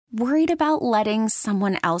Worried about letting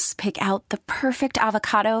someone else pick out the perfect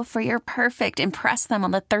avocado for your perfect impress them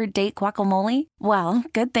on the third date guacamole? Well,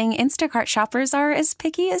 good thing Instacart shoppers are as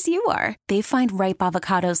picky as you are. They find ripe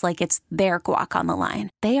avocados like it's their guac on the line.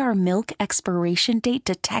 They are milk expiration date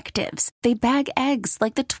detectives. They bag eggs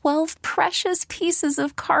like the 12 precious pieces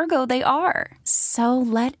of cargo they are. So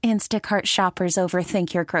let Instacart shoppers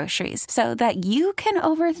overthink your groceries so that you can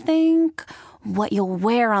overthink what you'll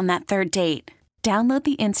wear on that third date. Download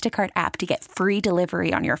the Instacart app to get free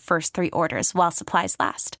delivery on your first 3 orders while supplies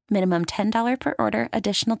last. Minimum $10 per order.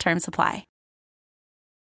 Additional terms apply.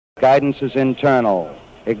 Guidance is internal.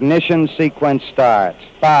 Ignition sequence starts.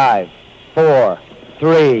 5, 4,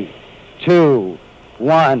 3, 2,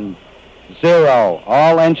 1, 0.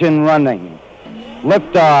 All engine running.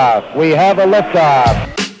 Liftoff. We have a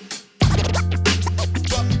liftoff.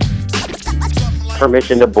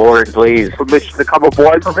 Permission to board, please. Permission to come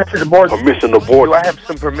aboard. Permission to board. Permission to board. Do I have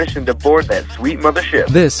some permission to board that sweet mothership?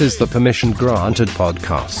 This is the Permission Granted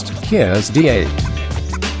podcast. Here's DA.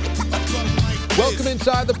 Welcome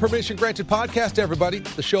inside the Permission Granted podcast, everybody.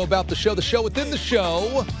 The show about the show within the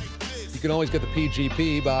show. You can always get the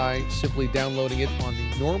PGP by simply downloading it on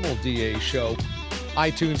the normal DA show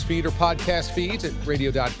iTunes feed or podcast feeds at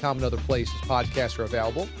radio.com and other places podcasts are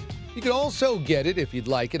available. You can also get it, if you'd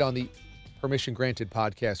like it, on the Permission Granted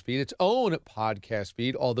podcast feed, its own podcast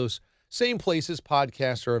feed. All those same places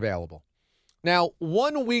podcasts are available. Now,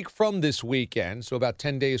 1 week from this weekend, so about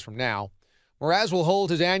 10 days from now, Mraz will hold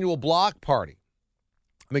his annual block party.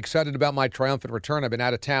 I'm excited about my triumphant return. I've been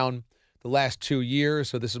out of town the last 2 years,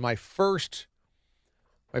 so this is my first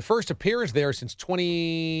appearance there since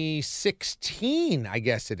 2016, I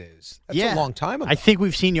guess it is. That's a long time ago. I think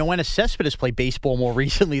we've seen Yoenis Cespedes play baseball more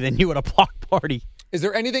recently than you at a block party. Is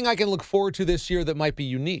there anything I can look forward to this year that might be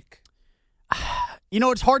unique? You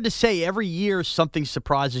know, it's hard to say. Every year something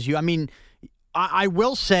surprises you. I mean, I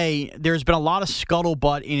will say there's been a lot of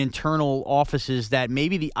scuttlebutt in internal offices that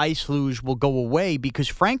maybe the ice luge will go away because,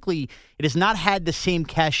 frankly, it has not had the same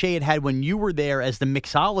cachet it had when you were there as the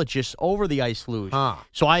mixologist over the ice luge.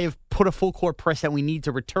 So I have put a full court press that we need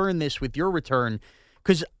to return this with your return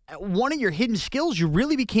because one of your hidden skills, you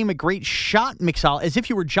really became a great shot mixologist, as if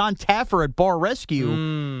you were John Taffer at Bar Rescue.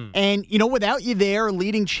 And, you know, without you there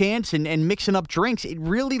leading chants and mixing up drinks, it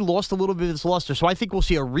really lost a little bit of its luster. So I think we'll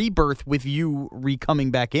see a rebirth with you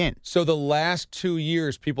coming back in. So the last 2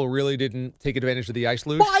 years, people really didn't take advantage of the ice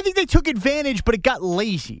luge? Well, I think they took advantage, but it got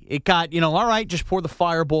lazy. It got, all right, just pour the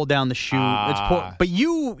fireball down the chute. But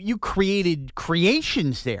you created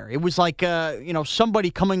creations there. It was like,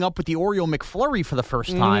 somebody coming up with the Oreo McFlurry for the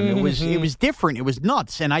first time. It was different. It was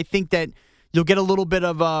nuts. And I think that you'll get a little bit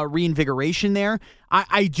of reinvigoration there.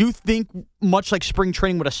 I do think, much like spring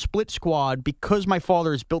training with a split squad, because my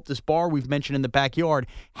father has built this bar we've mentioned in the backyard,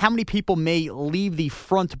 how many people may leave the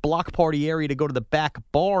front block party area to go to the back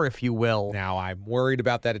bar, if you will? Now, I'm worried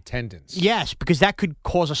about that attendance. Yes, because that could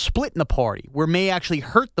cause a split in the party, where may actually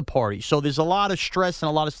hurt the party. So there's a lot of stress and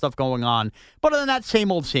a lot of stuff going on. But other than that,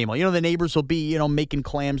 same old, same old. The neighbors will be, making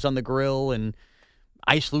clams on the grill, and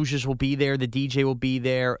ice luges will be there. The DJ will be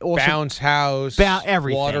there. Also, bounce house.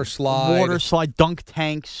 Everything. Water slide. Dunk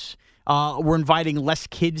tanks. We're inviting less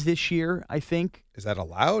kids this year, I think. Is that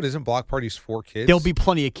allowed? Isn't block parties for kids? There'll be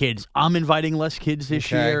plenty of kids. I'm inviting less kids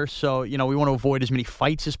this year. So, we want to avoid as many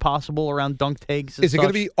fights as possible around dunk tanks and Is it going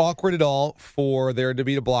to be awkward at all for there to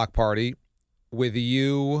be a block party with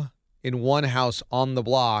you in one house on the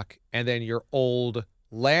block and then your old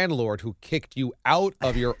landlord who kicked you out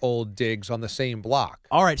of your old digs on the same block?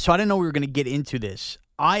 All right, so I didn't know we were going to get into this.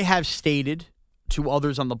 I have stated to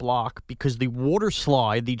others on the block, because the water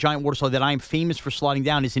slide, the giant water slide that I'm famous for sliding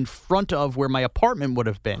down, is in front of where my apartment would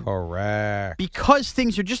have been. Correct. Because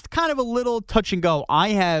things are just kind of a little touch and go, I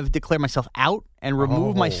have declared myself out and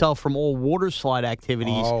removed myself from all water slide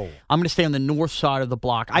activities. I'm going to stay on the north side of the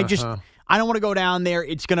block. I don't want to go down there.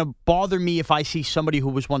 It's going to bother me if I see somebody who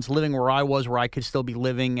was once living where I was, where I could still be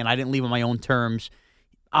living, and I didn't leave on my own terms.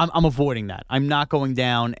 I'm avoiding that. I'm not going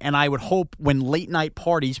down. And I would hope when late night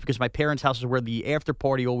parties, because my parents' house is where the after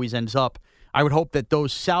party always ends up, I would hope that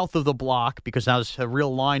those south of the block, because there's a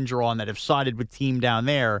real line drawn that have sided with team down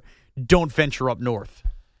there, don't venture up north.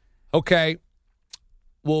 Okay.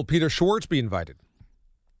 Will Peter Schwartz be invited?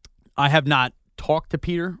 I have not talked to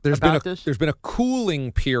Peter about this. There's been a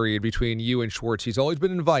cooling period between you and Schwartz. He's always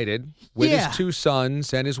been invited with his 2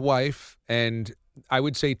 sons and his wife, and I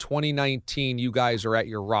would say 2019, you guys are at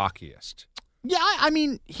your rockiest. Yeah, I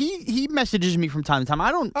mean, he messages me from time to time.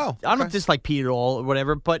 I don't dislike Pete at all or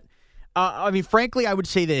whatever, but I mean, frankly, I would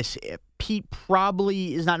say this: Pete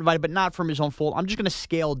probably is not invited, but not from his own fault. I'm just going to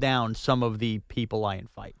scale down some of the people I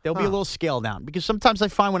invite. There'll be a little scale down because sometimes I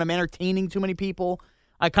find when I'm entertaining too many people,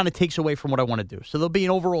 I kind of takes away from what I want to do. So there'll be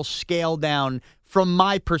an overall scale down from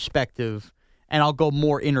my perspective, and I'll go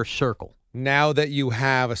more inner circle. Now that you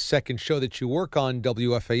have a second show that you work on,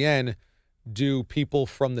 WFAN, do people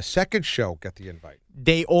from the second show get the invite?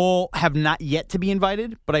 They all have not yet to be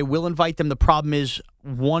invited, but I will invite them. The problem is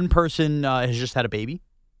one person has just had a baby,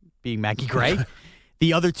 being Maggie Gray.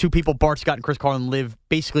 The other two people, Bart Scott and Chris Carlin, live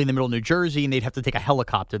basically in the middle of New Jersey, and they'd have to take a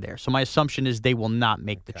helicopter there. So my assumption is they will not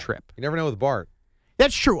make the trip. You never know with Bart.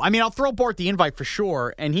 That's true. I mean, I'll throw Bart the invite for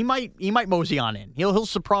sure, and he might mosey on in. He'll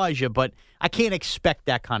surprise you, but I can't expect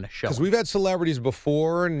that kind of show. Because we've had celebrities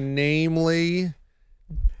before, namely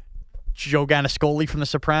Joe Ganascoli from The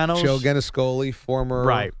Sopranos. Joe Ganascoli,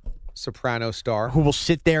 former Soprano star. Who will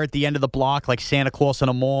sit there at the end of the block like Santa Claus in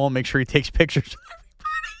a mall and make sure he takes pictures of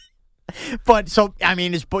everybody. But, so, I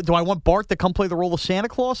mean, do I want Bart to come play the role of Santa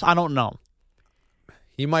Claus? I don't know.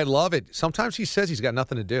 He might love it. Sometimes he says he's got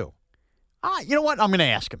nothing to do. You know what? I'm going to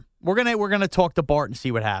ask him. We're gonna talk to Bart and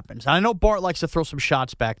see what happens. And I know Bart likes to throw some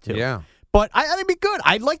shots back too. Yeah. But I think it'd be good.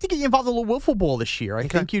 I'd like to get you involved in a little wiffle ball this year. I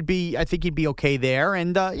think you'd be okay there.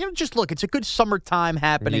 And just look, it's a good summertime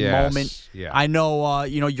happening moment. Yeah. I know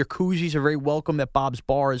your koozies are very welcome at Bob's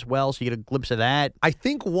Bar as well, so you get a glimpse of that. I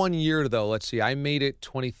think one year though, let's see, I made it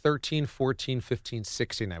 2013, 14, 15,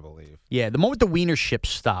 16, I believe. Yeah, the moment the Wiener ship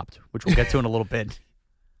stopped, which we'll get to in a little bit.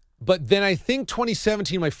 But then I think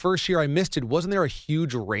 2017, my first year, I missed it. Wasn't there a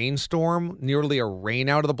huge rainstorm, nearly a rain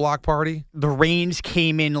out of the block party? The rains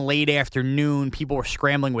came in late afternoon. People were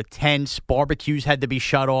scrambling with tents. Barbecues had to be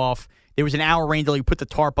shut off. There was an hour rain delay. We put the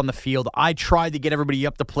tarp on the field. I tried to get everybody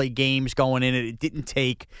up to play games going in it. It didn't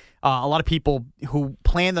take. A lot of people who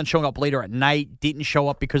planned on showing up later at night didn't show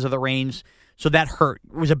up because of the rains. So that hurt.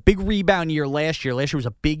 It was a big rebound year last year. Last year was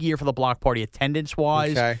a big year for the block party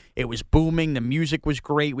attendance-wise. Okay. It was booming. The music was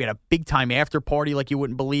great. We had a big-time after-party like you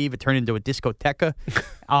wouldn't believe. It turned into a discoteca.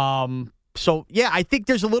 So, yeah, I think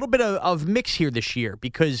there's a little bit of mix here this year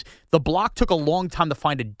because the block took a long time to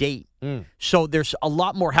find a date. So there's a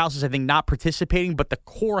lot more houses, I think, not participating, but the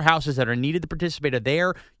core houses that are needed to participate are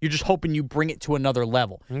there. You're just hoping you bring it to another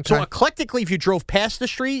level. Okay. So eclectically, if you drove past the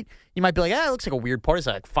street, you might be like, it looks like a weird party. It's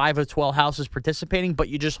like 5 of 12 houses participating, but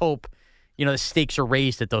you just hope, the stakes are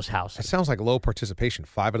raised at those houses. That sounds like low participation,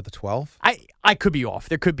 5 out of the 12? I could be off.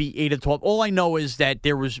 There could be 8 of 12. All I know is that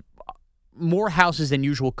there was more houses than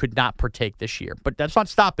usual could not partake this year. But that's not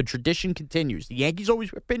stopping. Tradition continues. The Yankees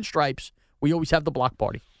always wear pinstripes. We always have the block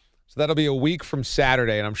party. So that'll be a week from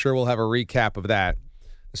Saturday, and I'm sure we'll have a recap of that.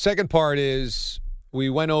 The second part is we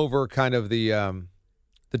went over kind of the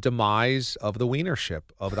demise of the Wiener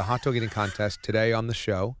ship, of the hot dog eating contest today on the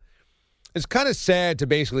show. It's kind of sad to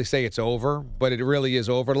basically say it's over, but it really is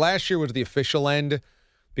over. Last year was the official end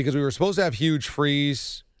because we were supposed to have Huge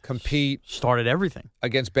Freeze compete. Started everything.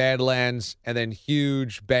 Against Badlands, and then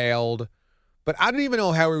Huge bailed. But I don't even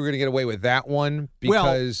know how we were going to get away with that one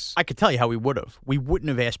because... Well, I could tell you how we would have. We wouldn't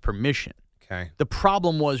have asked permission. Okay. The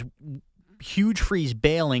problem was Huge Freeze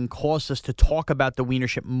bailing caused us to talk about the Wiener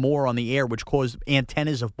ship more on the air, which caused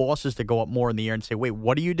antennas of bosses to go up more in the air and say, wait,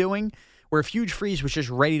 what are you doing? Where if Huge Freeze was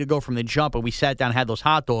just ready to go from the jump and we sat down and had those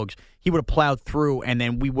hot dogs, he would have plowed through and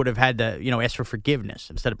then we would have had to, ask for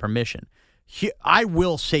forgiveness instead of permission. I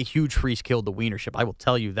will say Huge Freeze killed the Wiener ship. I will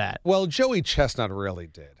tell you that. Well, Joey Chestnut really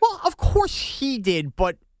did. Well, of course he did,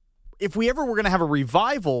 but if we ever were going to have a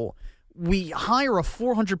revival, we hire a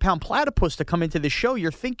 400-pound platypus to come into the show.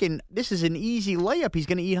 You're thinking this is an easy layup. He's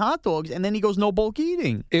going to eat hot dogs, and then he goes no bulk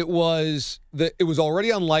eating. It was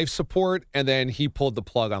already on life support, and then he pulled the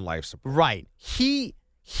plug on life support. Right. He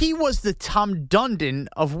was the Tom Dundon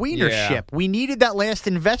of Wiener ship. We needed that last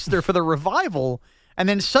investor for the revival. And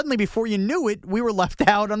then suddenly, before you knew it, we were left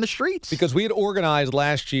out on the streets. Because we had organized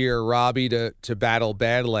last year, Robbie, to battle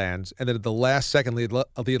Badlands. And then at the last second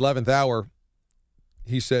of the 11th hour,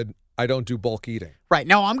 he said, I don't do bulk eating. Right.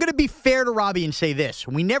 Now, I'm going to be fair to Robbie and say this.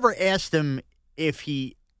 We never asked him if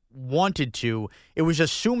he wanted to. It was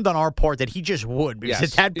assumed on our part that he just would.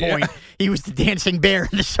 Because at that point, he was the dancing bear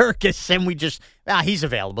in the circus. And we just, he's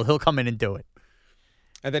available. He'll come in and do it.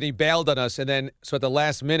 And then he bailed on us. And then, so at the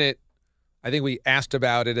last minute, I think we asked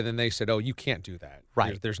about it, and then they said, oh, you can't do that.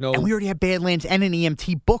 Right. There's no... And we already had Badlands and an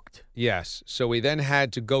EMT booked. Yes. So we then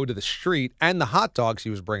had to go to the street and the hot dogs he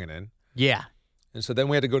was bringing in. Yeah. And so then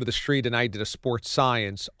we had to go to the street, and I did a sports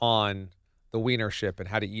science on the Wiener ship and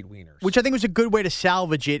how to eat wieners. Which I think was a good way to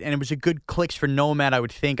salvage it, and it was a good clicks for Nomad, I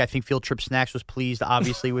would think. I think Field Trip Snacks was pleased,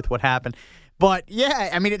 obviously, with what happened. But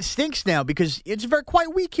yeah, I mean, it stinks now because it's a very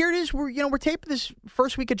quiet week. Here it is. We're taping this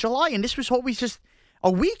first week of July, and this was always just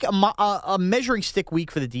a week, a measuring stick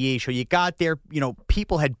week for the DA show. You got there,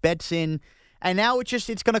 people had bets in, and now it's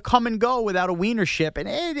going to come and go without a wienership, and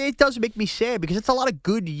it does make me sad because it's a lot of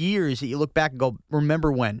good years that you look back and go,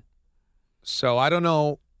 remember when. So I don't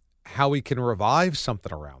know how we can revive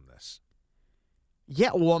something around this.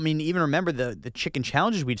 Yeah, well, I mean, even remember the chicken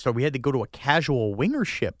challenges we'd start. We had to go to a casual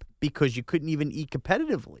wingership because you couldn't even eat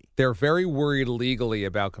competitively. They're very worried legally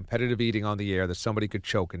about competitive eating on the air that somebody could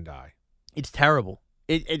choke and die. It's terrible.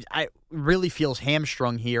 It really feels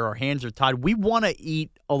hamstrung here. Our hands are tied. We want to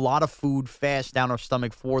eat a lot of food fast down our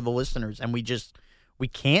stomach for the listeners, and we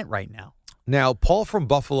can't right now. Now, Paul from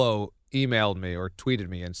Buffalo emailed me or tweeted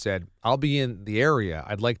me and said, I'll be in the area.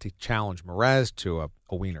 I'd like to challenge Mraz to a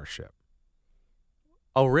wienership.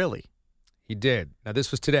 Oh, really? He did. Now,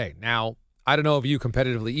 this was today. Now, I don't know if you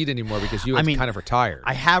competitively eat anymore because you kind of retired.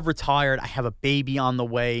 I have retired. I have a baby on the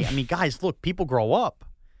way. I mean, guys, look, people grow up.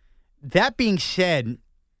 That being said,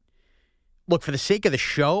 look, for the sake of the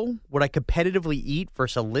show, would I competitively eat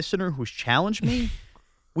versus a listener who's challenged me?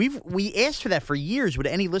 We asked for that for years. Would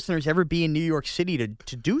any listeners ever be in New York City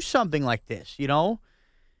to do something like this,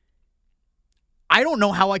 I don't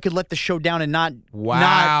know how I could let the show down and not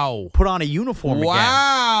put on a uniform again.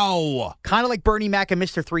 Wow. Kind of like Bernie Mac and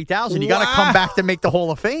Mr. 3000. You got to come back to make the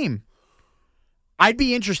Hall of Fame. I'd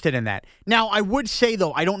be interested in that. Now, I would say,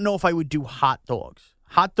 though, I don't know if I would do hot dogs.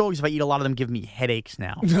 Hot dogs, if I eat a lot of them, give me headaches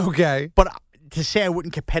now. Okay. But to say I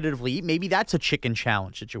wouldn't competitively eat, maybe that's a chicken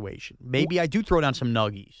challenge situation. Maybe I do throw down some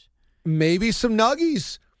nuggies. Maybe some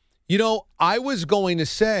nuggies. I was going to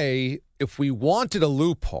say, if we wanted a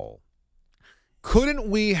loophole, couldn't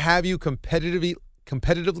we have you competitively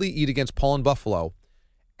eat against Paul in Buffalo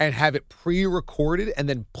and have it pre-recorded and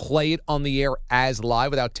then play it on the air as live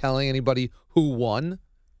without telling anybody who won?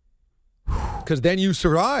 Because then you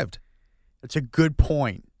survived. That's a good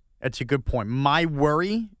point. My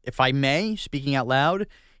worry, if I may, speaking out loud,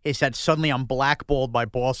 is that suddenly I'm blackballed by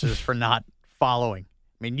bosses for not following.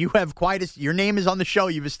 I mean, you have your name is on the show.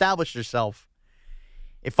 You've established yourself.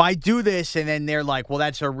 If I do this and then they're like, well,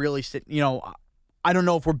 that's a really, I don't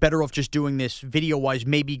know if we're better off just doing this video-wise,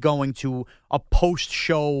 maybe going to a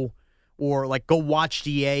post-show or like go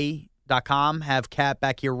WatchDA.com, have Kat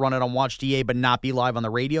back here run it on WatchDA, but not be live on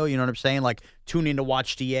the radio. You know what I'm saying? Like tune in to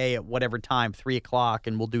WatchDA at whatever time, 3 o'clock,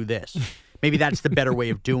 and we'll do this. Maybe that's the better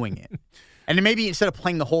way of doing it. And then maybe instead of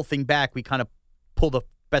playing the whole thing back, we kind of pull the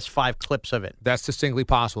best 5 clips of it. That's distinctly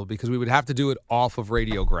possible because we would have to do it off of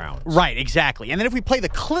radio grounds. Right, exactly. And then if we play the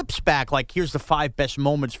clips back, like here's the 5 best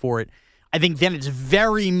moments for it, I think then it's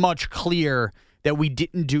very much clear that we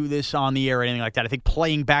didn't do this on the air or anything like that. I think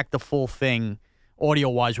playing back the full thing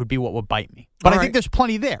audio-wise would be what would bite me. But I think there's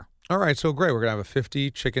plenty there. All right, so great. We're going to have a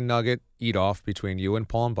 50 chicken nugget eat-off between you and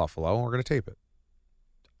Paul in Buffalo, and we're going to tape it.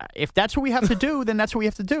 If that's what we have to do, then that's what we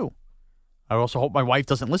have to do. I also hope my wife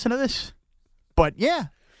doesn't listen to this. But, yeah.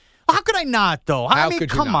 How could I not, though?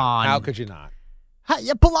 Come on. How could you not?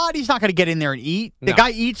 Pilati's not going to get in there and eat. The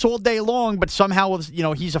guy eats all day long, but somehow,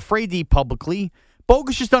 he's afraid to eat publicly.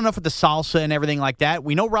 Bogus just done enough with the salsa and everything like that.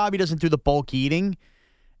 We know Robbie doesn't do the bulk eating.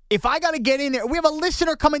 If I got to get in there, we have a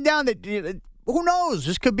listener coming down that, who knows?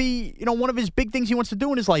 This could be, one of his big things he wants to do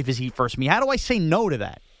in his life is eat first me. How do I say no to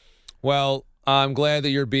that? Well, I'm glad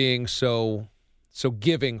that you're being so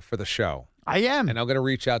giving for the show. I am. And I'm going to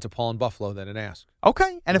reach out to Paul in Buffalo then and ask.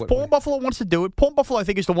 Okay. And if Paul in Buffalo wants to do it, Paul in Buffalo, I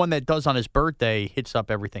think, is the one that does on his birthday, hits up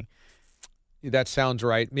everything. That sounds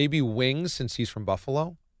right. Maybe wings since he's from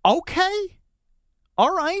Buffalo. Okay.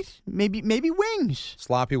 All right. Maybe wings.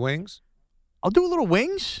 Sloppy wings? I'll do a little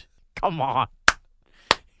wings. Come on.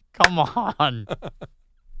 All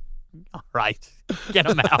right. Get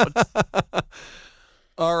them out.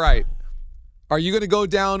 All right. Are you going to go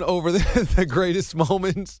down over the greatest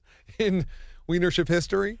moments in wienership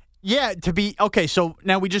history? Yeah, okay, so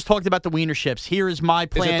now we just talked about the wienerships. Here is my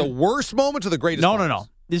plan. Is it the worst moment or the greatest moments? No.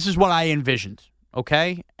 This is what I envisioned,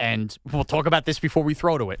 okay? And we'll talk about this before we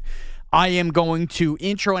throw to it. I am going to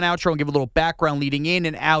intro and outro and give a little background leading in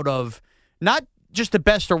and out of not just the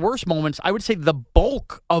best or worst moments, I would say the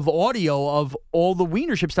bulk of audio of all the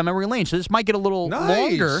wienerships down memory lane. So this might get a little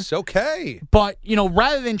longer. Okay. But,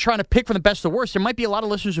 rather than trying to pick from the best or worst, there might be a lot of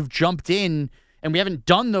listeners who've jumped in, and we haven't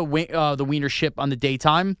done the wienership on the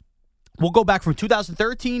daytime. We'll go back from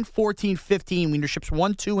 2013, 14, 15, wienerships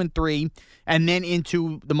 1, 2, and 3, and then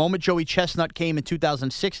into the moment Joey Chestnut came in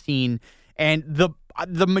 2016. And the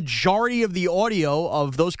majority of the audio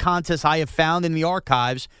of those contests I have found in the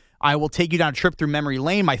archives I will take you down a trip through memory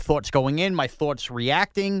lane, my thoughts going in, my thoughts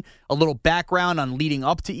reacting, a little background on leading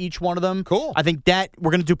up to each one of them. Cool. I think that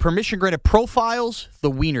we're going to do permission-granted profiles,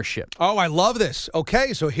 the Wienership. Oh, I love this.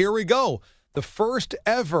 Okay, so here we go. The first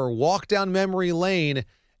ever walk down memory lane,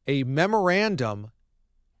 a memorandum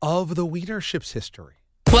of the Wienership's history.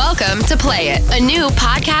 Welcome to Play It, a new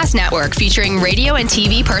podcast network featuring radio and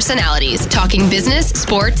TV personalities talking business,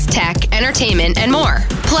 sports, tech, entertainment, and more.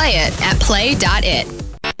 Play it at play.it.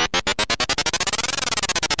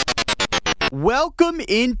 Welcome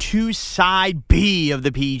into Side B of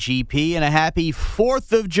the PGP, and a happy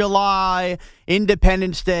 4th of July,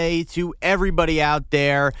 Independence Day to everybody out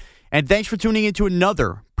there. And thanks for tuning into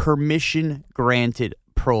another Permission Granted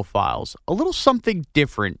Profiles. A little something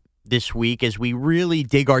different this week as we really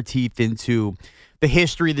dig our teeth into the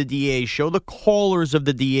history of the DA show, the callers of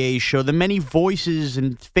the DA show, the many voices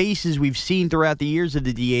and faces we've seen throughout the years of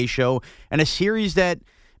the DA show, and a series that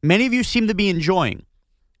many of you seem to be enjoying.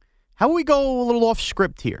 How about we go a little off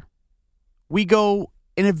script here? We go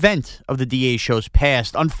an event of the DA show's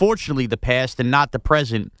past, unfortunately the past and not the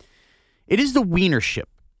present. It is the Wienership.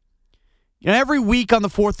 You know, every week on the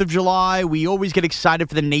 4th of July, we always get excited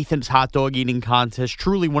for the Nathan's Hot Dog Eating Contest.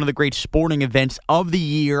 Truly one of the great sporting events of the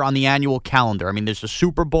year on the annual calendar. I mean, there's the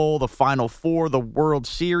Super Bowl, the Final Four, the World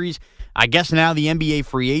Series. I guess now the NBA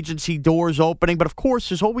free agency doors opening. But, of course,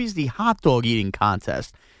 there's always the Hot Dog Eating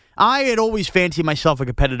Contest. I had always fancied myself a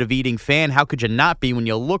competitive eating fan. How could you not be when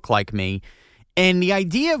you look like me? And the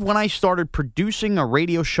idea of when I started producing a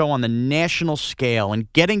radio show on the national scale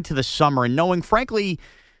and getting to the summer and knowing, frankly,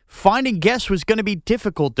 finding guests was going to be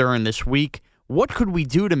difficult during this week. What could we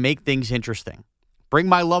do to make things interesting? Bring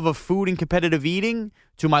my love of food and competitive eating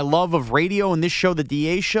to my love of radio and this show, the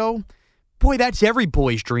DA show? Boy, that's every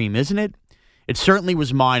boy's dream, isn't it? It certainly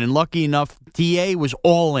was mine, and lucky enough, DA was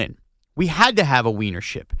all in. We had to have a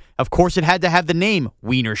Wienership. Of course, it had to have the name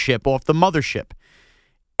Wienership off the mothership.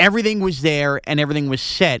 Everything was there, and everything was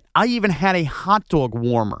set. I even had a hot dog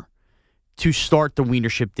warmer to start the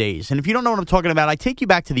Wienership days. And if you don't know what I'm talking about, I take you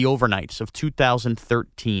back to the overnights of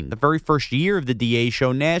 2013, the very first year of the DA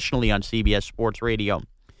show nationally on CBS Sports Radio.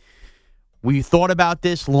 We thought about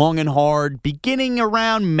this long and hard, beginning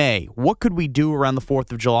around May. What could we do around the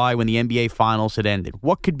 4th of July when the NBA Finals had ended?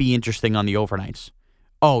 What could be interesting on the overnights?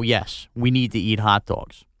 Oh, yes, we need to eat hot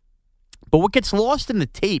dogs. But what gets lost in the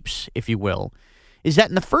tapes, if you will, is that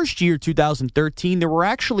in the first year, 2013, there were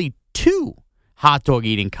actually 2 hot dog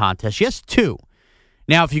eating contests. Yes, 2.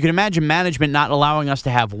 Now, if you can imagine management not allowing us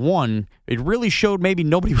to have one, it really showed maybe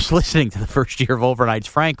nobody was listening to the first year of overnights,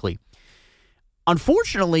 frankly.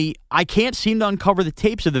 Unfortunately, I can't seem to uncover the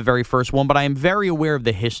tapes of the very first one, but I am very aware of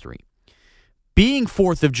the history. Being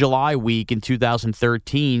 4th of July week in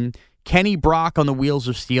 2013, Kenny Brock on the Wheels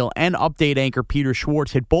of Steel and Update anchor Peter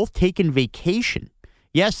Schwartz had both taken vacation.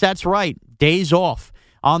 Yes, that's right, days off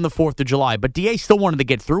on the 4th of July. But DA still wanted to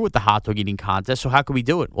get through with the hot dog eating contest, so how could we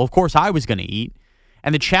do it? Well, of course, I was going to eat.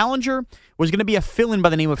 And the challenger was going to be a fill-in by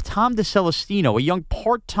the name of Tom DeCelestino, a young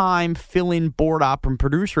part-time fill-in board op and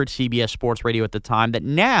producer at CBS Sports Radio at the time that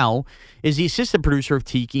now is the assistant producer of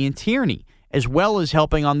Tiki and Tierney, as well as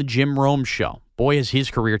helping on the Jim Rome Show. Boy, has his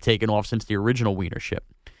career taken off since the original Wienership.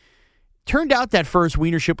 Turned out that first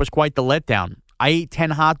Wienership was quite the letdown. I ate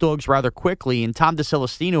 10 hot dogs rather quickly, and Tom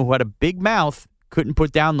DeCelestino, who had a big mouth, couldn't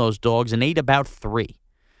put down those dogs and ate about 3.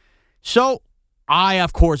 So I,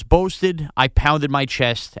 of course, boasted. I pounded my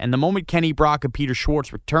chest, and the moment Kenny Brock and Peter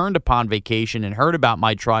Schwartz returned upon vacation and heard about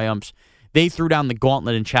my triumphs, they threw down the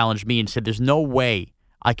gauntlet and challenged me and said there's no way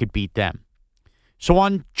I could beat them. So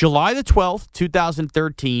on July the 12th,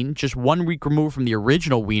 2013, just 1 week removed from the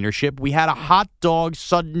original Wienership, we had a hot dog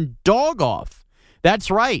sudden dog-off.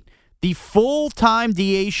 That's right. The full-time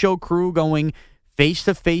DA show crew going face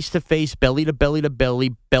to face to face, belly to belly to belly,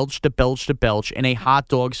 belch to belch to belch, in a hot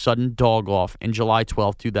dog sudden dog-off in July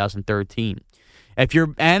 12th, 2013.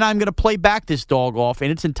 And I'm going to play back this dog-off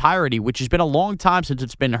in its entirety, which has been a long time since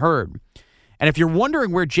it's been heard. And if you're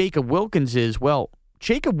wondering where Jacob Wilkins is, well,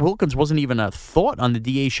 Jacob Wilkins wasn't even a thought on the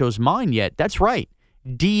DA show's mind yet. That's right.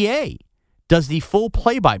 DA does the full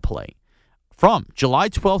play-by-play from July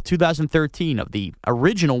 12, 2013 of the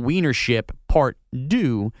original Wienership Part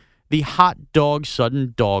 2, the hot dog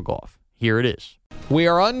sudden dog-off. Here it is. We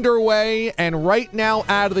are underway, and right now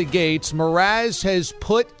out of the gates, Mraz has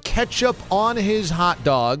put ketchup on his hot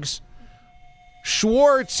dogs.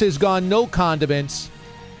 Schwartz has gone no condiments.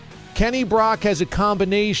 Kenny Brock has a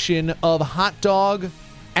combination of hot dog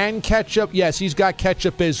and ketchup. Yes, he's got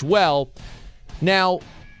ketchup as well. Now,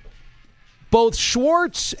 both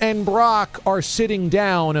Schwartz and Brock are sitting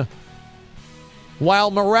down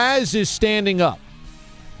while Mraz is standing up.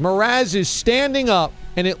 Mraz is standing up,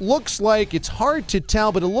 and it looks like, it's hard to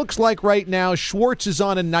tell, but it looks like right now Schwartz is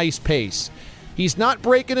on a nice pace. He's not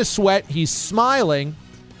breaking a sweat. He's smiling,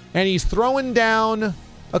 and he's throwing down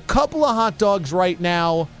a couple of hot dogs right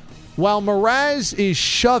now while Mraz is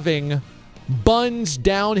shoving buns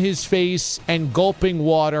down his face and gulping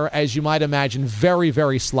water, as you might imagine, very,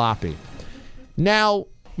 very sloppy. Now,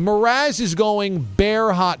 Mraz is going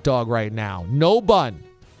bare hot dog right now. No bun.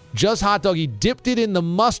 Just hot dog. He dipped it in the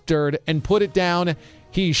mustard and put it down.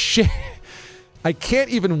 I can't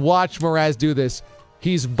even watch Mraz do this.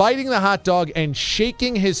 He's biting the hot dog and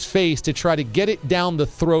shaking his face to try to get it down the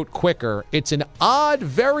throat quicker. It's an odd,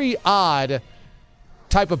 very odd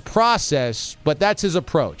type of process, but that's his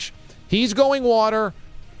approach. He's going water.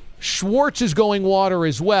 Schwartz is going water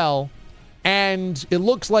as well. And it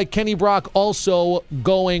looks like Kenny Brock also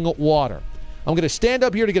going water. I'm going to stand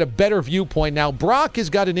up here to get a better viewpoint. Now, Brock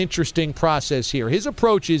has got an interesting process here. His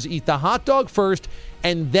approach is eat the hot dog first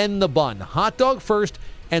and then the bun. Hot dog first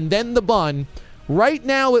and then the bun. Right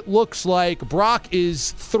now, it looks like Brock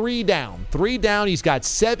is 3 down. 3 down. He's got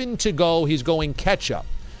 7 to go. He's going ketchup.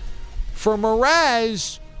 For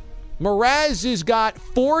Mraz has got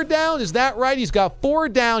 4 down. Is that right? He's got 4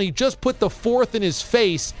 down. He just put the 4th in his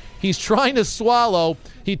face. He's trying to swallow.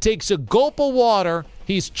 He takes a gulp of water.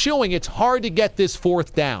 He's chewing. It's hard to get this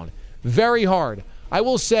 4th down. Very hard. I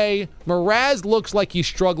will say Mraz looks like he's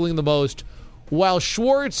struggling the most, while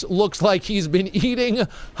Schwartz looks like he's been eating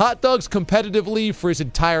hot dogs competitively for his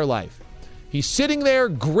entire life. He's sitting there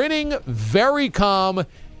grinning, very calm,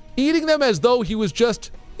 eating them as though he was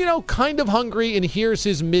just, kind of hungry, and here's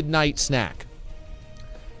his midnight snack.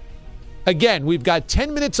 Again, we've got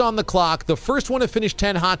 10 minutes on the clock. The first one to finish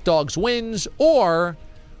 10 hot dogs wins, or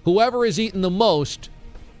whoever has eaten the most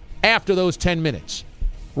after those 10 minutes.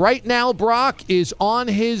 Right now, Brock is on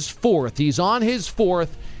his 4th. He's on his 4th.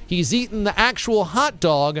 He's eaten the actual hot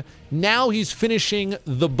dog. Now he's finishing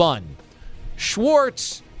the bun.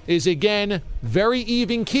 Schwartz is, again, very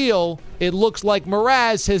even keel. It looks like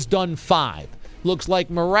Mraz has done 5. Looks like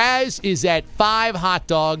Mraz is at 5 hot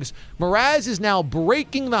dogs. Mraz is now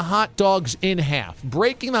breaking the hot dogs in half.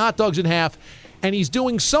 And he's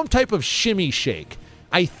doing some type of shimmy shake.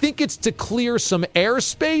 I think it's to clear some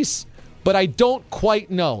airspace, but I don't quite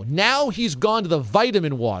know. Now he's gone to the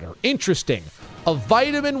vitamin water. Interesting. A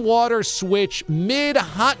vitamin water switch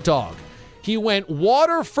mid-hot dog. He went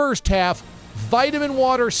water first half, vitamin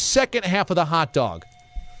water second half of the hot dog.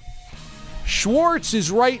 Schwartz is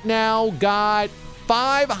right now got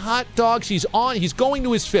 5 hot dogs. He's going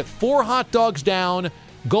to his 5th. 4 hot dogs down,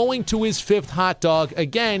 going to his 5th hot dog.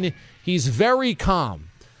 Again, he's very calm.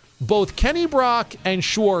 Both Kenny Brock and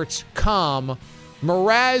Schwartz calm.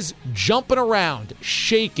 Mraz jumping around,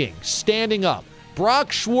 shaking, standing up.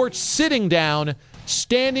 Brock, Schwartz sitting down.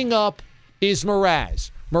 Standing up is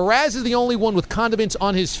Mraz. Mraz is the only one with condiments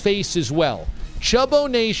on his face as well. Chubbo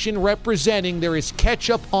Nation representing, there is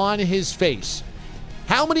ketchup on his face.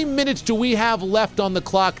 How many minutes do we have left on the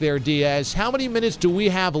clock there, Diaz? How many minutes do we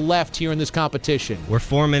have left here in this competition? We're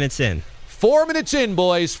 4 minutes in. 4 minutes in,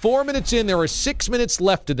 boys. 4 minutes in. There are 6 minutes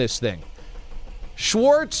left of this thing.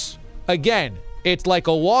 Schwartz, again, it's like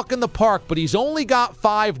a walk in the park, but he's only got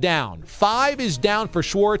 5 down. 5 is down for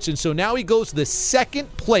Schwartz, and so now he goes to the second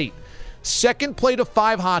plate. Second plate of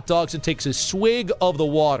 5 hot dogs and takes a swig of the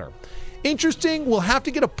water. Interesting, we'll have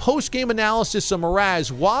to get a post-game analysis of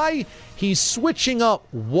Mraz. Why he's switching up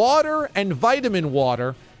water and vitamin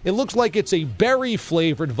water. It looks like it's a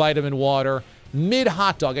berry-flavored vitamin water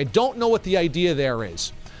mid-hot dog. I don't know what the idea there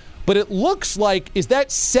is. But it looks like, is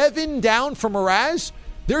that 7 down for Mraz?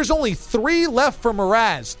 There's only 3 left for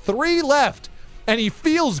Mraz. 3 left. And he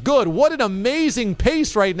feels good. What an amazing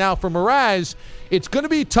pace right now for Mraz. It's going to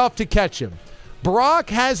be tough to catch him.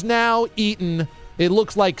 Brock has now eaten, it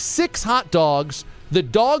looks like 6 hot dogs. The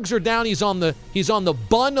dogs are down. He's on the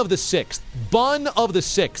bun of the 6th. Bun of the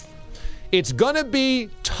 6th. It's going to be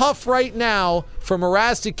tough right now for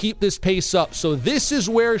Mraz to keep this pace up. So this is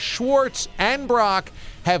where Schwartz and Brock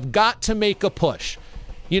have got to make a push.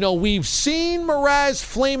 We've seen Mraz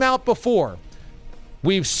flame out before.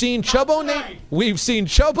 We've seen Chubbo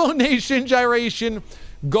Nation Gyration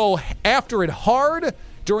go after it hard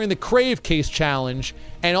during the Crave Case Challenge,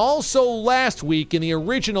 and also last week in the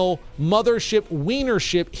original Mothership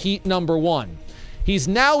Wienership Heat number 1. He's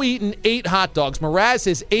now eaten 8 hot dogs. Mraz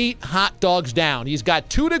has 8 hot dogs down. He's got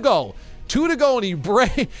 2 to go. 2 to go, and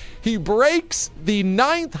he breaks the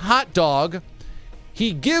 9th hot dog.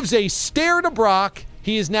 He gives a stare to Brock.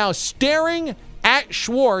 He is now staring at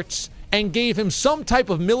Schwartz and gave him some type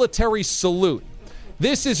of military salute.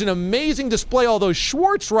 This is an amazing display, although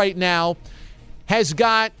Schwartz right now, has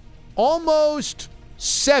got almost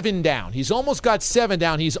 7 down. He's almost got 7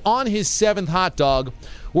 down. He's on his 7th hot dog,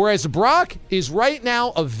 whereas Brock is right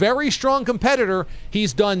now a very strong competitor.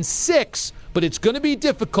 He's done 6, but it's going to be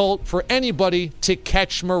difficult for anybody to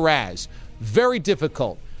catch Mraz. Very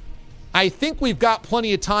difficult. I think we've got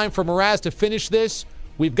plenty of time for Mraz to finish this.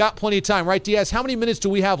 We've got plenty of time, right, Diaz? How many minutes do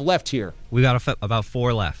we have left here? We got about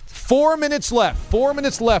 4 left. 4 minutes left. 4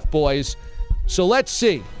 minutes left, boys. So let's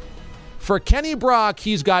see. For Kenny Brock,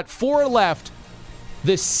 he's got 4 left.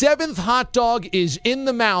 The 7th hot dog is in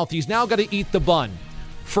the mouth. He's now got to eat the bun.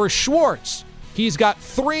 For Schwartz, he's got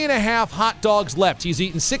 3.5 hot dogs left. He's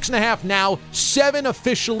eaten 6.5 now, 7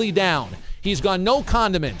 officially down. He's got no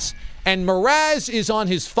condiments. And Mraz is on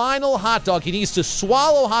his final hot dog. He needs to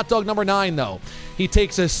swallow hot dog number 9, though. He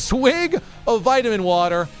takes a swig of vitamin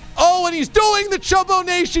water. Oh, and he's doing the Chubbo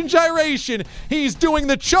Nation gyration. He's doing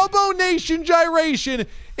the Chubbo Nation gyration.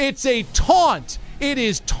 It's a taunt. It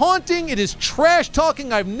is taunting. It is trash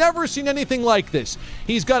talking. I've never seen anything like this.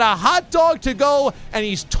 He's got a hot dog to go, and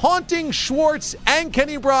he's taunting Schwartz and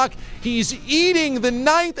Kenny Brock. He's eating the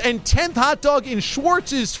 9th and 10th hot dog in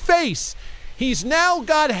Schwartz's face. He's now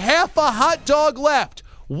got half a hot dog left.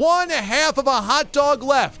 1/2 of a hot dog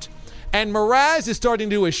left. And Mraz is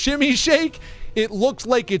starting to do a shimmy shake. It looks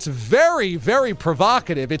like it's very, very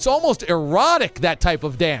provocative. It's almost erotic, that type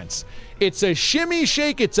of dance. It's a shimmy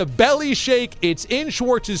shake. It's a belly shake. It's in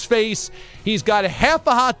Schwartz's face. He's got half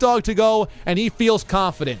a hot dog to go, and he feels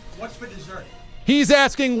confident. What's for dessert? He's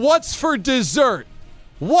asking, what's for dessert?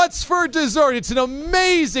 What's for dessert? It's an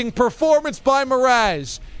amazing performance by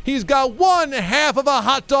Mraz. He's got 1/2 of a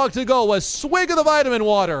hot dog to go, a swig of the vitamin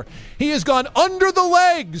water. He has gone under the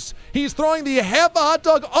legs. He's throwing the half a hot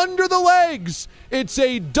dog under the legs. It's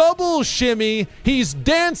a double shimmy. He's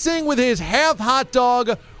dancing with his half hot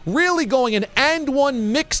dog, really going an and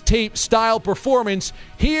one mixtape style performance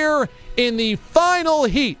here in the final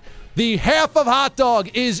heat. The half of hot dog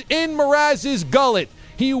is in Mraz's gullet.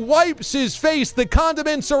 He wipes his face. The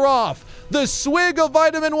condiments are off. The swig of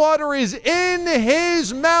vitamin water is in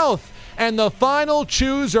his mouth. And the final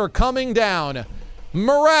chews are coming down.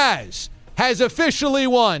 Mraz has officially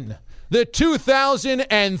won the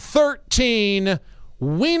 2013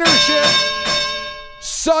 Wienership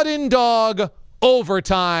Sudden Dog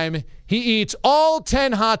Overtime. He eats all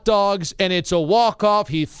 10 hot dogs, and it's a walk-off.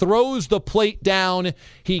 He throws the plate down.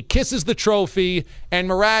 He kisses the trophy. And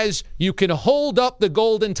Mraz, you can hold up the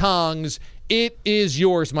golden tongs. It is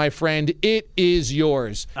yours, my friend. It is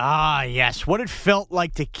yours. Ah, yes. What it felt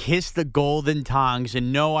like to kiss the golden tongs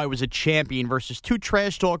and know I was a champion versus 2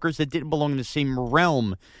 trash talkers that didn't belong in the same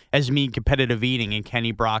realm as me in competitive eating in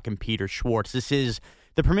Kenny Brock and Peter Schwartz. This is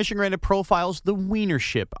the Permission Granted Profiles, the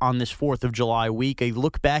Wienership on this 4th of July week. A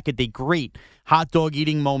look back at the great hot dog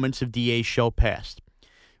eating moments of DA's show past.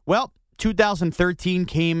 Well, 2013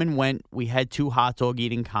 came and went. We had 2 hot dog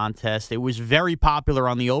eating contests. It was very popular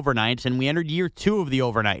on the overnights, and we entered year 2 of the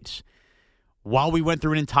overnights. While we went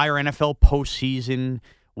through an entire NFL postseason,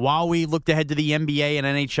 while we looked ahead to the NBA and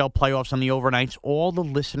NHL playoffs on the overnights, all the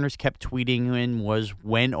listeners kept tweeting in was,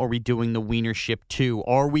 when are we doing the Wienership 2?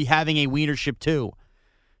 Are we having a Wienership 2?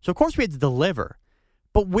 So, of course, we had to deliver.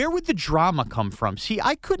 But where would the drama come from? See,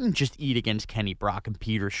 I couldn't just eat against Kenny Brock and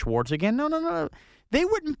Peter Schwartz again. No. They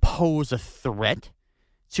wouldn't pose a threat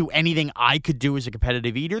to anything I could do as a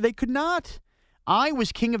competitive eater. They could not. I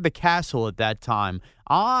was king of the castle at that time.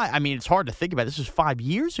 I mean, it's hard to think about. This was 5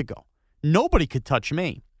 years ago. Nobody could touch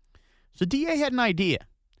me. So DA had an idea.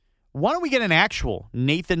 Why don't we get an actual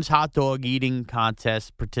Nathan's Hot Dog Eating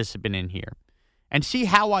Contest participant in here and see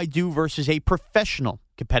how I do versus a professional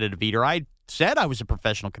competitive eater. I said I was a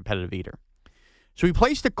professional competitive eater. So we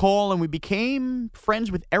placed a call, and we became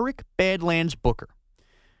friends with Eric Badlands Booker.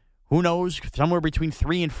 Who knows, somewhere between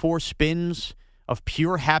 3 and 4 spins of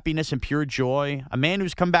pure happiness and pure joy. A man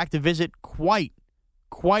who's come back to visit quite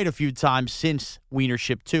a few times since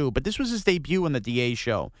Wienership 2. But this was his debut on the DA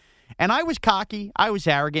show. And I was cocky. I was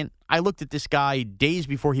arrogant. I looked at this guy days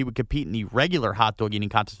before he would compete in the regular hot dog eating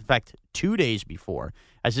contest. In fact, 2 days before,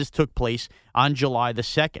 as this took place on July the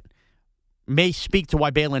 2nd. May speak to why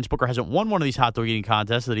Badlands Booker hasn't won one of these hot dog eating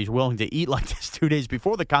contests, that he's willing to eat like this 2 days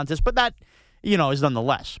before the contest, but that, is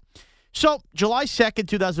nonetheless. So, July 2nd,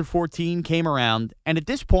 2014 came around, and at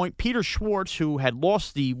this point, Peter Schwartz, who had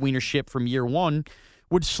lost the Wienership from year 1,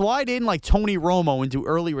 would slide in like Tony Romo into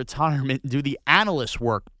early retirement and do the analyst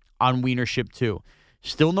work on Wienership 2.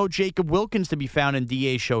 Still no Jacob Wilkins to be found in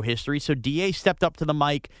DA show history, so DA stepped up to the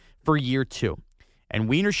mic for year 2. And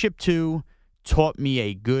Wienership 2 taught me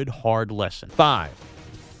a good, hard lesson. 5,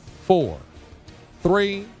 4,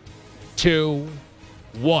 3, 2,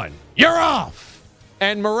 1. you're off.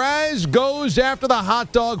 And Mraz goes after the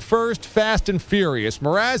hot dog first, fast and furious.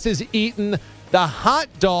 Mraz has eaten the hot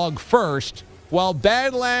dog first, while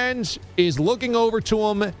Badlands is looking over to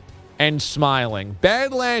him and smiling.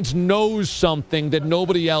 Badlands knows something that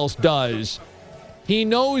nobody else does. He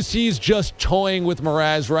knows he's just toying with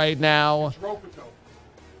Mraz right now.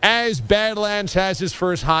 As Badlands has his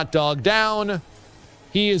first hot dog down,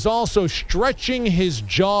 he is also stretching his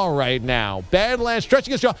jaw right now. Badlands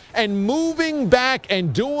stretching his jaw and moving back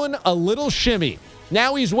and doing a little shimmy.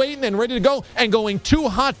 Now he's waiting and ready to go and going 2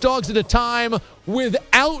 hot dogs at a time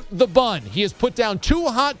without the bun. He has put down 2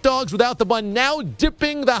 hot dogs without the bun, now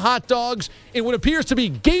dipping the hot dogs in what appears to be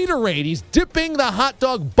Gatorade. He's dipping the hot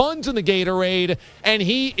dog buns in the Gatorade, and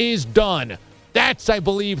he is done. That's, I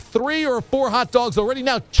believe, 3 or 4 hot dogs already.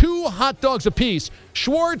 Now 2 hot dogs apiece.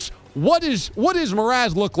 Schwartz, what does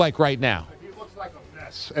Mraz look like right now? He looks like a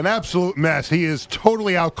mess. An absolute mess. He is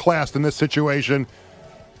totally outclassed in this situation.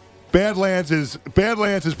 Badlands is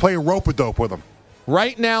playing rope-a-dope with him.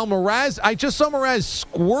 Right now, Mraz, I just saw Mraz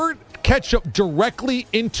squirt ketchup directly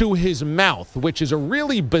into his mouth, which is a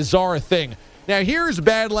really bizarre thing. Now, here's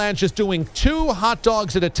Badlands just doing 2 hot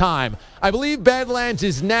dogs at a time. I believe Badlands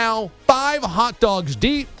is now 5 hot dogs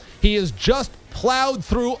deep. He has just plowed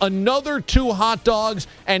through another 2 hot dogs,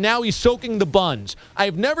 and now he's soaking the buns.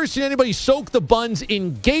 I've never seen anybody soak the buns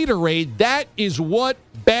in Gatorade. That is what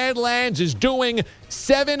Badlands is doing.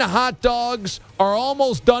 7 hot dogs are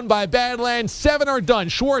almost done by Badlands. 7 are done.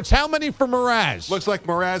 Schwartz, how many for Mraz? Looks like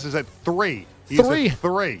Mraz is at 3. He's 3. at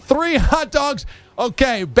 3. 3 hot dogs.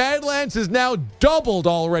 Okay, Badlands has now doubled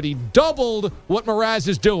what Mraz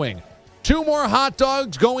is doing. 2 more hot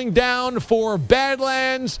dogs going down for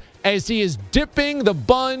Badlands as he is dipping the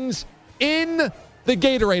buns in the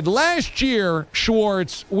Gatorade. Last year,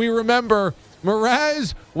 Schwartz, we remember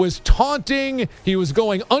Mraz was taunting. He was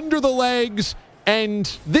going under the legs. And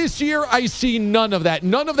this year, I see none of that.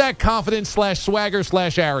 None of that confidence / swagger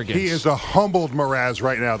 / arrogance. He is a humbled Mraz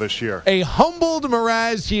right now this year. A humbled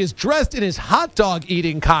Mraz. He is dressed in his hot dog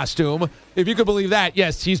eating costume. If you could believe that.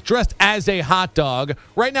 Yes, he's dressed as a hot dog.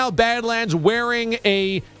 Right now, Badlands wearing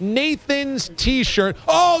a Nathan's T-shirt.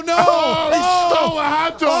 Oh, no! He stole a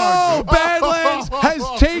hot dog! Oh, Badlands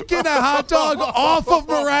has taken a hot dog off of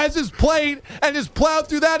Mraz's plate and has plowed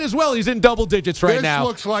through that as well. He's in double digits right now. This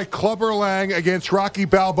looks like Clubber Lang against Rocky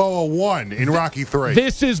Balboa 1 in Rocky 3.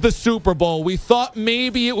 This is the Super Bowl. We thought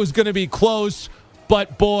maybe it was going to be close.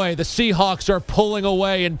 But, boy, the Seahawks are pulling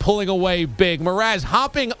away big. Mraz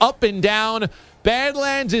hopping up and down.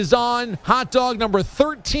 Badlands is on hot dog number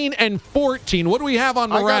 13 and 14. What do we have on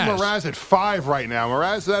Mraz? I got Mraz at 5 right now.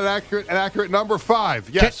 Mraz is an accurate number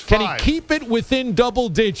 5. Yes, Can 5. he keep it within double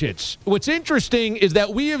digits? What's interesting is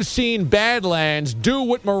that we have seen Badlands do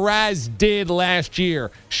what Mraz did last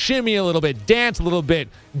year. Shimmy a little bit, dance a little bit,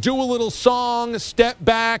 do a little song, step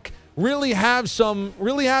back. Really have some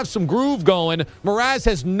groove going. Mraz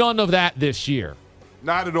has none of that this year.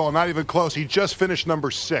 Not at all. Not even close. He just finished number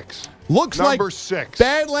 6. Looks like number 6.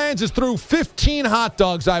 Badlands is through 15 hot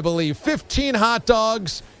dogs, I believe. 15 hot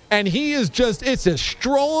dogs. And he is it's a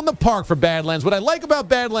stroll in the park for Badlands. What I like about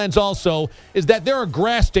Badlands also is that there are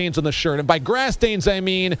grass stains on the shirt. And by grass stains, I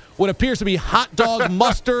mean what appears to be hot dog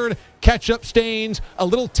mustard, ketchup stains, a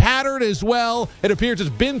little tattered as well. It appears it's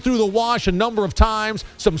been through the wash a number of times.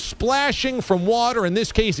 Some splashing from water, in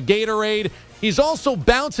this case, Gatorade. He's also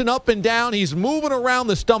bouncing up and down. He's moving around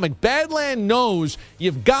the stomach. Badland knows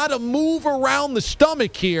you've got to move around the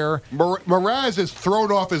stomach here. Mraz is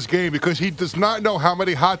thrown off his game because he does not know how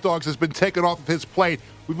many hot dogs has been taken off of his plate.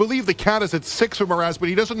 We believe the count is at 6 for Mraz, but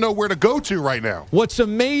he doesn't know where to go to right now. What's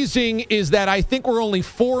amazing is that I think we're only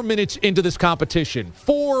 4 minutes into this competition.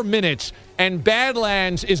 4 minutes, and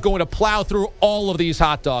Badlands is going to plow through all of these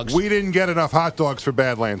hot dogs. We didn't get enough hot dogs for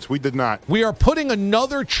Badlands. We did not. We are putting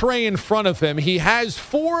another tray in front of him. He has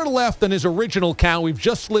 4 left on his original count. We've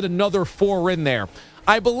just slid another 4 in there.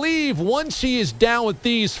 I believe once he is down with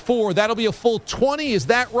these 4, that'll be a full 20. Is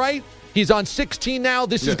that right? He's on 16 now.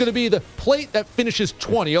 This is going to be the plate that finishes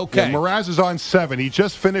 20. Okay. Yeah, Mraz is on 7. He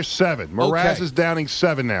just finished 7. Mraz is downing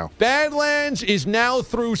 7 now. Badlands is now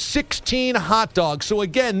through 16 hot dogs. So,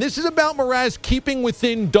 again, this is about Mraz keeping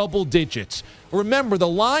within double digits. Remember, the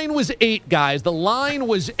line was 8, guys. The line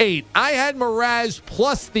was 8. I had Mraz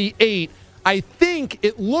plus the 8. I think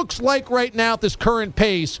it looks like right now at this current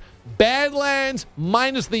pace, Badlands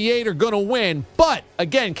minus the 8 are going to win. But,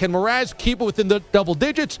 again, can Mraz keep it within the double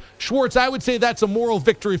digits? Schwartz, I would say that's a moral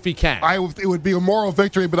victory if he can. It would be a moral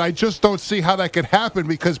victory, but I just don't see how that could happen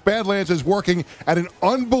because Badlands is working at an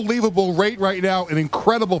unbelievable rate right now, an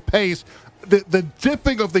incredible pace. the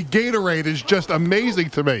dipping of the Gatorade is just amazing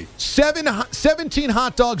to me. 17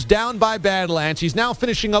 hot dogs down by Badlands. He's now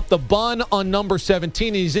finishing up the bun on number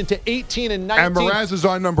 17. He's into 18 and 19. And Mraz is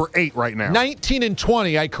on number 8 right now. 19 and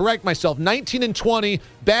 20. I correct myself. 19 and 20.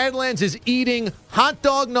 Badlands is eating hot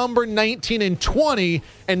dog number 19 and 20,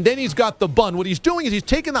 and then he's got the bun. What he's doing is he's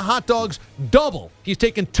taking the hot dogs double. He's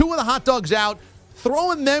taking 2 of the hot dogs out,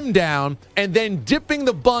 throwing them down, and then dipping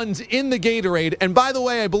the buns in the Gatorade. And by the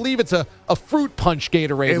way, I believe it's a fruit punch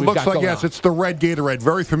Gatorade. It looks like, yes, it's the red Gatorade.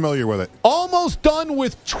 Very familiar with it. Almost done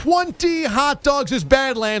with 20 hot dogs is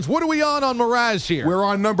Badlands. What are we on Mraz here? We're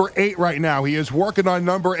on number 8 right now. He is working on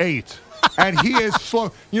number 8. And he is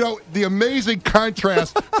slow. You know, the amazing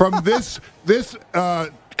contrast from this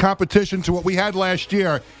competition to what we had last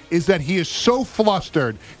year is that he is so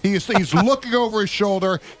flustered. He's looking over his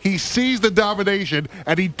shoulder. He sees the domination,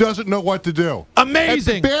 and he doesn't know what to do.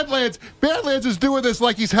 Amazing. And Badlands is doing this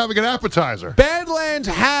like he's having an appetizer. Badlands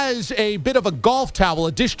has a bit of a golf towel,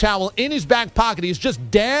 a dish towel in his back pocket. He's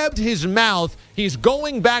just dabbed his mouth. He's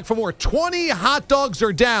going back for more. 20 hot dogs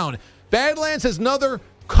are down. Badlands has another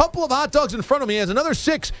couple of hot dogs in front of him. He has another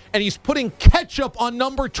 6, and he's putting ketchup on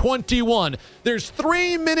number 21. There's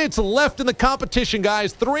 3 minutes left in the competition,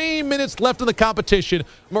 guys. 3 minutes left in the competition.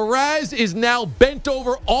 Mraz is now bent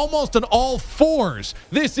over almost on all 4s.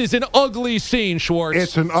 This is an ugly scene, Schwartz.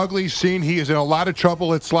 It's an ugly scene. He is in a lot of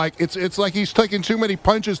trouble. It's like he's taking too many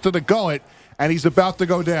punches to the gullet, and he's about to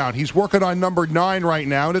go down. He's working on number 9 right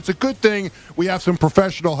now, and it's a good thing we have some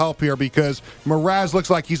professional help here because Mraz looks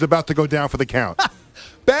like he's about to go down for the count.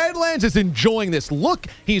 Badlands is enjoying this. Look,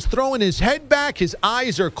 he's throwing his head back. His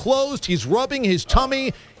eyes are closed. He's rubbing his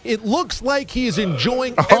tummy. It looks like he is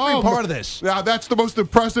enjoying every part of this. Now, that's the most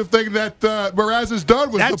impressive thing that Mraz has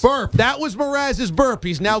done was the burp. That was Mraz's burp.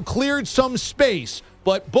 He's now cleared some space.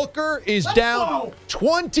 But Booker is down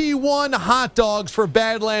 21 hot dogs for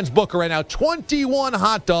Badlands Booker right now. 21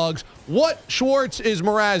 hot dogs. What, Schwartz, is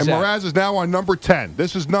Mraz And at? Mraz is now on number 10.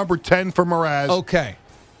 This is number 10 for Mraz. Okay.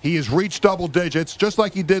 He has reached double digits, just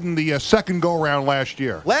like he did in the second go-around last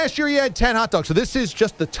year. Last year he had 10 hot dogs, so this is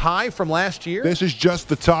just the tie from last year? This is just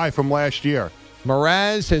the tie from last year.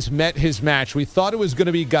 Mraz has met his match. We thought it was going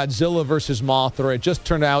to be Godzilla versus Mothra. It just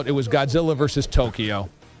turned out it was Godzilla versus Tokyo.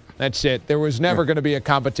 That's it. There was never going to be a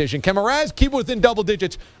competition. Can Mraz keep it within double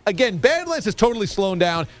digits? Again, Badlands has totally slowed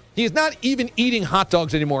down. He is not even eating hot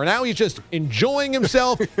dogs anymore. Now he's just enjoying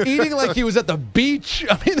himself, eating like he was at the beach.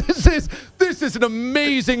 I mean, this is an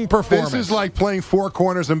amazing performance. This is like playing 4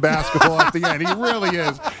 corners in basketball at the end. He really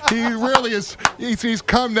is. He really is. He's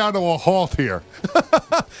come down to a halt here.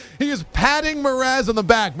 He is patting Mraz on the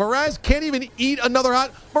back. Mraz can't even eat another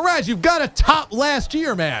hot. Mraz, you've got to top last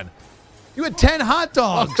year, man. You had 10 hot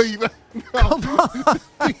dogs. Come on.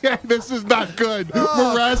 Yeah, this is not good.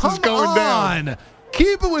 Mraz is going down.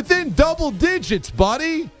 Keep it within double digits,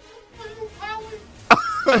 buddy.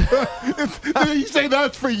 Did you say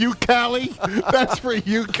that's for you, Callie? That's for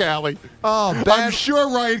you, Callie. Oh, I'm sure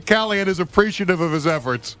Ryan Callahan is appreciative of his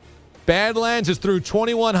efforts. Badlands is through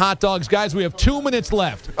 21 hot dogs. Guys, we have 2 minutes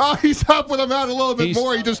left. Oh, he's helping him out a little bit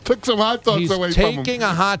more. He just took some hot dogs away from him. He's taking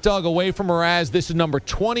a hot dog away from Mraz. This is number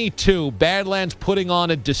 22. Badlands putting on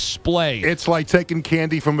a display. It's like taking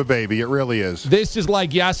candy from a baby. It really is. This is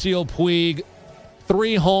like Yasiel Puig.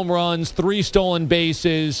 3 home runs, 3 stolen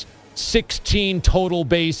bases, 16 total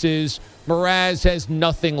bases. Mraz has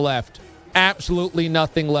nothing left. Absolutely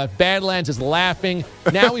nothing left. Badlands is laughing.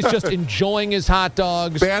 Now he's just enjoying his hot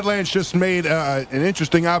dogs. Badlands just made an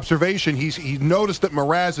interesting observation. He noticed that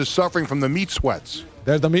Mraz is suffering from the meat sweats.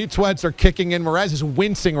 The meat sweats are kicking in. Mraz is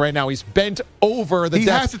wincing right now. He's bent over the desk. He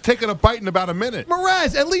hasn't taken a bite in about a minute.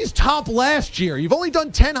 Mraz, at least top last year. You've only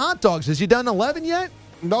done 10 hot dogs. Has he done 11 yet?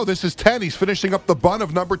 No, this is 10. He's finishing up the bun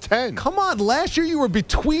of number 10. Come on. Last year you were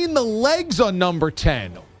between the legs on number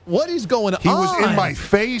 10. What is going on? He was in my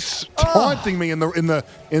face, taunting me in the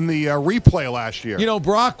replay last year. You know,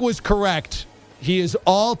 Brock was correct. He is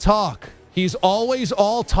all talk. He's always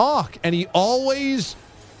all talk, and he always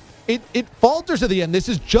it falters at the end. This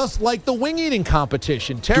is just like the wing eating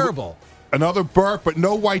competition. Terrible. Another burp, but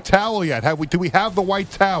no white towel yet. Do we have the white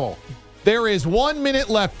towel? There is 1 minute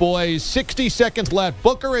left, boys. 60 seconds left.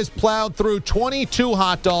 Booker has plowed through 22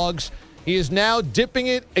 hot dogs. He is now dipping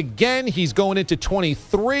it again. He's going into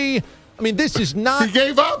 23. I mean, this is not... He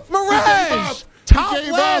gave up. Mraz! Top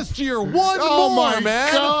last year. One more,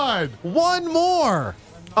 man. God. One more.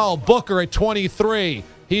 Oh, Booker at 23.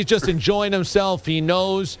 He's just enjoying himself. He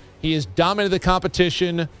knows he has dominated the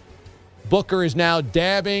competition. Booker is now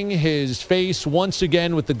dabbing his face once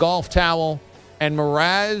again with the golf towel. And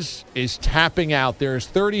Mraz is tapping out. There's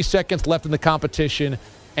 30 seconds left in the competition.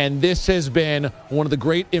 And this has been one of the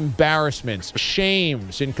great embarrassments,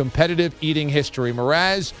 shames in competitive eating history.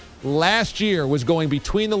 Mraz last year was going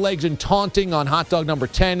between the legs and taunting on hot dog number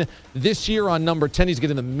 10. This year on number 10, he's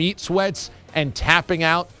getting the meat sweats and tapping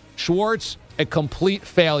out. Schwartz, a complete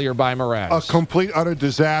failure by Mraz. A complete, utter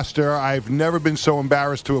disaster. I've never been so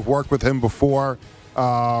embarrassed to have worked with him before.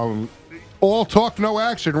 All talk, no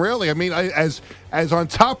action, really. I mean, as on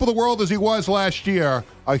top of the world as he was last year,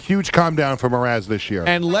 a huge calm down for Mraz this year.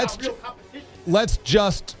 And let's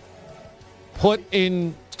just put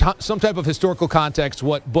in some type of historical context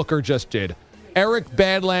what Booker just did. Eric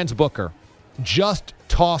Badlands Booker just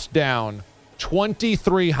tossed down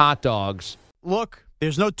 23 hot dogs. Look,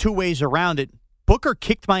 there's no two ways around it. Booker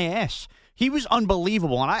kicked my ass. He was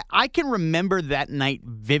unbelievable, and I can remember that night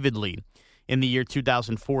vividly in the year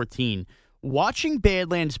 2014. Watching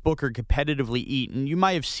Badlands Booker competitively eat, and you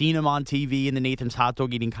might have seen him on TV in the Nathan's Hot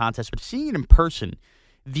Dog Eating Contest, but seeing it in person,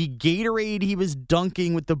 the Gatorade he was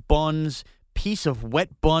dunking with the buns, piece of wet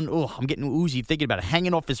bun, I'm getting oozy thinking about it,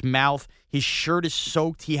 hanging off his mouth. His shirt is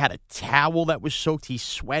soaked. He had a towel that was soaked. He's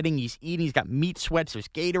sweating. He's eating. He's got meat sweats. There's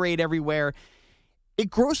Gatorade everywhere. It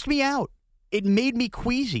grossed me out. It made me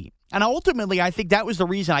queasy. And ultimately, I think that was the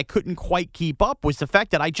reason I couldn't quite keep up, was the fact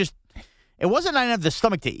that it wasn't I didn't have the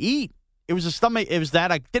stomach to eat. It was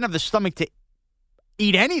that I didn't have the stomach to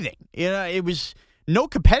eat anything. It was no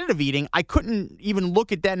competitive eating. I couldn't even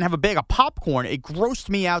look at that and have a bag of popcorn. It grossed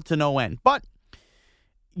me out to no end. But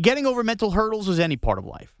getting over mental hurdles is any part of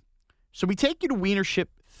life. So we take you to Wienership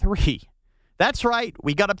 3. That's right.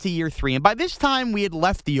 We got up to year 3. And by this time, we had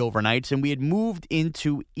left the overnights and we had moved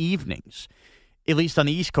into evenings. At least on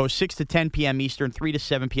the East Coast, 6 to 10 p.m. Eastern, 3 to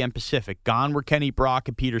 7 p.m. Pacific. Gone were Kenny Brock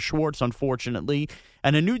and Peter Schwartz, unfortunately,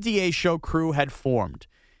 and a new DA show crew had formed.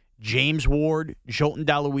 James Ward, Jolton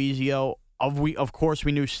D'Aloisio. Of course,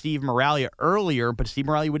 we knew Steve Moralia earlier, but Steve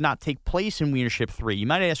Moralia would not take place in Wienership 3. You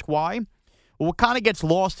might ask why? Well, what kind of gets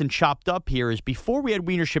lost and chopped up here is before we had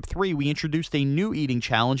Wienership 3, we introduced a new eating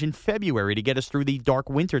challenge in February to get us through the dark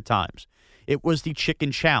winter times. It was the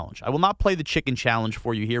Chicken Challenge. I will not play the Chicken Challenge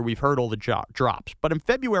for you here. We've heard all the drops. But in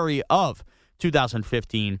February of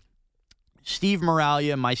 2015, Steve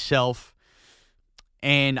Moralia, myself,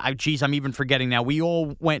 and I'm even forgetting now, we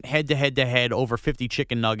all went head-to-head over 50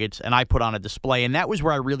 chicken nuggets, and I put on a display. And that was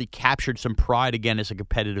where I really captured some pride again as a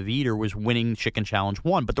competitive eater, was winning Chicken Challenge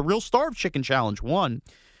 1. But the real star of Chicken Challenge 1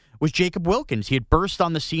 was Jacob Wilkins. He had burst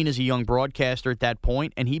on the scene as a young broadcaster at that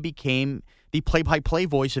point, and he became the play-by-play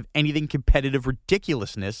voice of anything competitive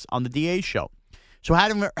ridiculousness on the DA show. So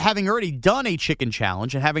having already done a chicken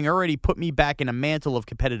challenge and having already put me back in a mantle of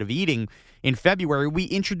competitive eating in February, we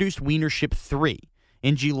introduced Wienership 3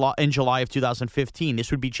 in July of 2015.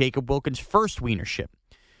 This would be Jacob Wilkins' first Wienership.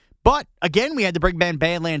 But, again, we had to bring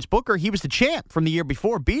Badlands Booker. He was the champ from the year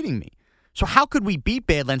before, beating me. So how could we beat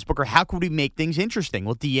Badlands Booker? How could we make things interesting?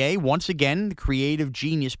 Well, DA, once again, the creative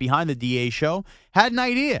genius behind the DA show, had an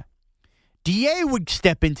idea. DA would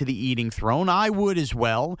step into the eating throne. I would as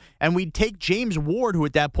well. And we'd take James Ward, who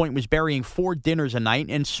at that point was burying 4 dinners a night,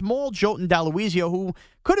 and small Jolton D'Aloisio, who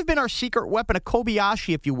could have been our secret weapon, a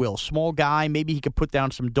Kobayashi, if you will. Small guy. Maybe he could put down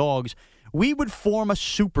some dogs. We would form a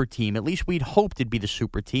super team. At least we'd hoped it'd be the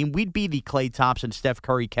super team. We'd be the Klay Thompson, Steph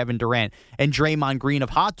Curry, Kevin Durant, and Draymond Green of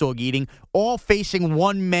hot dog eating, all facing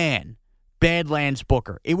one man, Badlands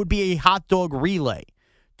Booker. It would be a hot dog relay.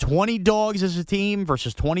 20 dogs as a team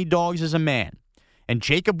versus 20 dogs as a man. And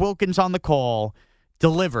Jacob Wilkins on the call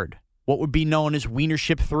delivered what would be known as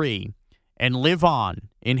Wienership 3 and live on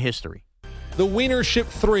in history. The Wienership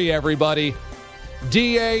 3, everybody.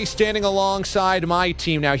 DA standing alongside my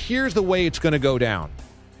team. Now, here's the way it's going to go down.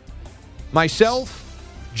 Myself,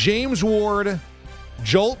 James Ward,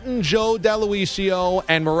 Jolton Joe D'Aloisio,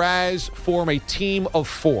 and Mraz form a team of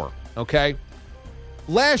 4, okay?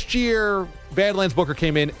 Last year, Badlands Booker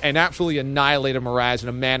came in and absolutely annihilated Mraz in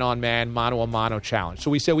a man-on-man, mano-a-mano challenge.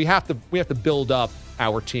 So we said we have to build up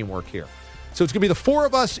our teamwork here. So it's going to be the 4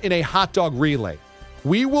 of us in a hot dog relay.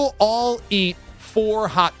 We will all eat 4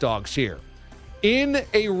 hot dogs here in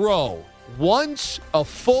a row. Once a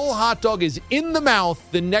full hot dog is in the mouth,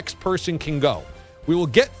 the next person can go. We will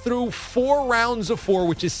get through 4 rounds of 4,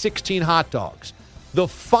 which is 16 hot dogs. The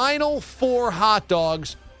final 4 hot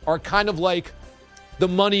dogs are kind of like the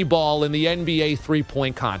money ball in the NBA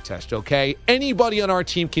three-point contest, okay? Anybody on our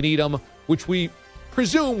team can eat them, which we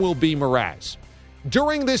presume will be Mraz.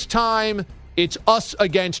 During this time, it's us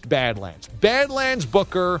against Badlands. Badlands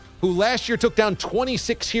Booker, who last year took down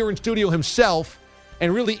 26 here in studio himself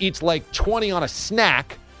and really eats like 20 on a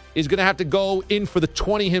snack, is going to have to go in for the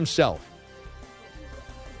 20 himself.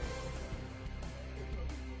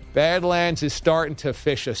 Badlands is starting to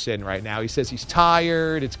fish us in right now. He says he's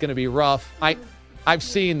tired. It's going to be rough. I've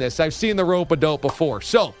seen this. I've seen the rope-a-dope before.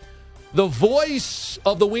 So, the voice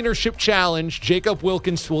of the Wienership Challenge, Jacob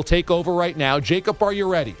Wilkins, will take over right now. Jacob, are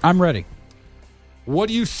you ready? I'm ready. What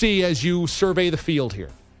do you see as you survey the field here?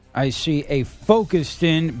 I see a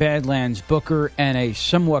focused-in Badlands Booker and a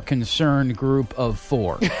somewhat concerned group of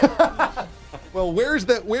 4. Well, where's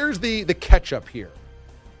the ketchup here?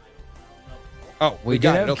 Oh, we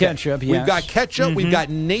got it. Okay. Ketchup, yes. We've got ketchup. We've got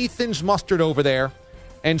Nathan's mustard over there.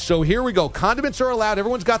 And so here we go. Condiments are allowed.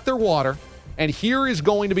 Everyone's got their water. And here is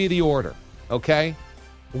going to be the order, okay?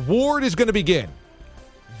 Ward is going to begin.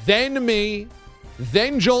 Then me.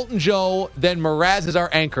 Then Jolton Joe. Then Mraz is our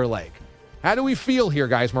anchor leg. How do we feel here,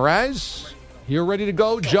 guys? Mraz, you're ready to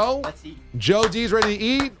go? Joe? Joe D's ready to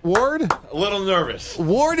eat? Ward? A little nervous.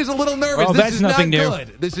 Ward is a little nervous. Oh, this is nothing not new.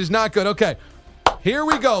 good. This is not good. Okay. Here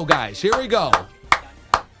we go, guys. Here we go.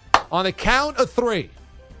 On the count of 3,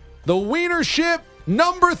 the Wienership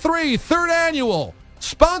number 3, 3rd annual,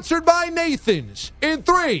 sponsored by Nathan's. In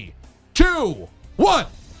 3, 2, 1,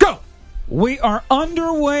 go. We are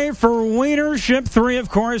underway for Wienership 3, of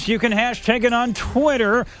course. You can hashtag it on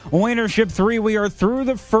Twitter. Wienership 3, we are through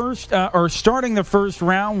the first, or starting the first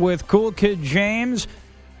round with Cool Kid James.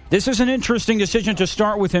 This is an interesting decision to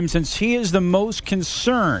start with him since he is the most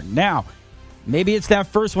concerned. Now, maybe it's that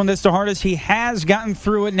first one that's the hardest. He has gotten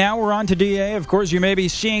through it. Now we're on to DA. Of course, you may be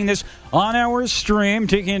seeing this on our stream.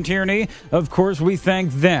 Tiki and Tierney, of course, we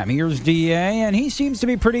thank them. Here's DA, and he seems to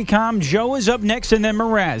be pretty calm. Joe is up next, and then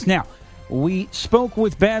Mraz. Now, we spoke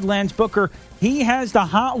with Badlands Booker. He has the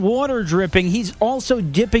hot water dripping. He's also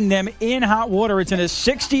dipping them in hot water. It's in a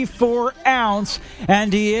 64-ounce, and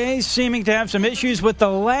DA seeming to have some issues with the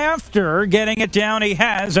laughter. Getting it down he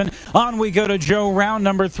has, and on we go to Joe, round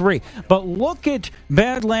number 3. But look at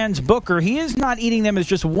Badlands Booker. He is not eating them as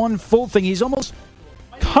just one full thing. He's almost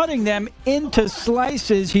cutting them into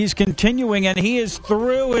slices. He's continuing, and he is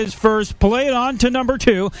through his first plate. On to number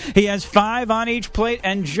 2. He has 5 on each plate,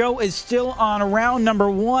 and Joe is still on round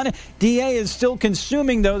number 1. DA is still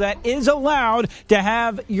consuming, though. That is allowed to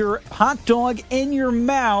have your hot dog in your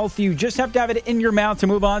mouth. You just have to have it in your mouth to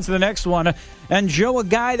move on to the next one. And Joe, a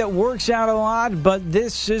guy that works out a lot, but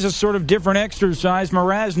this is a sort of different exercise.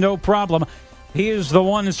 Mraz, no problem. He is the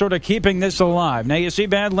one sort of keeping this alive. Now, you see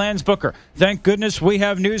Badlands Booker. Thank goodness we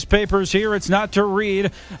have newspapers here. It's not to read.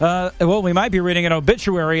 Well, we might be reading an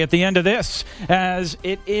obituary at the end of this, as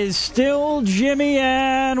it is still Jimmy,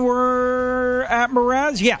 and we're at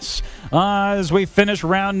Mraz. Yes. As we finish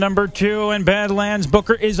round number 2, and Badlands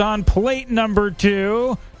Booker is on plate number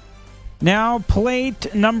 2. Now,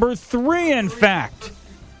 plate number 3, in fact.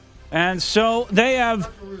 And so they have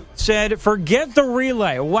said, forget the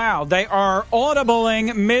relay. Wow, they are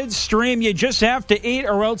audibling midstream. You just have to eat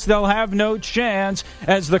or else they'll have no chance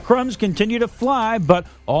as the crumbs continue to fly. But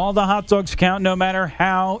all the hot dogs count no matter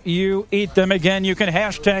how you eat them. Again, you can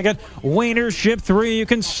hashtag it Wienership 3. You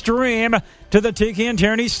can stream to the Tiki and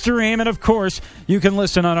Tierney stream. And, of course, you can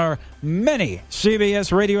listen on our many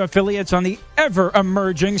CBS radio affiliates on the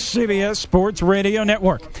ever-emerging CBS Sports Radio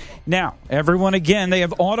Network. Now, everyone, again, they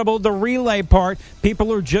have audibled the relay part.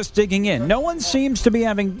 People are just digging in. No one seems to be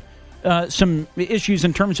having some issues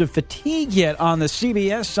in terms of fatigue yet on the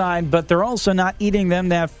CBS side, but they're also not eating them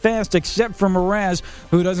that fast, except for Mraz,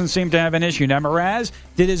 who doesn't seem to have an issue. Now, Mraz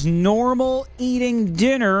did his normal eating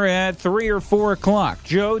dinner at 3 or 4 o'clock.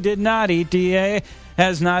 Joe did not eat. DA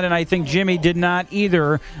has not, and I think Jimmy did not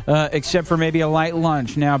either, except for maybe a light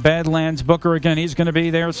lunch. Now, Badlands Booker, again, he's going to be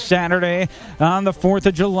there Saturday on the 4th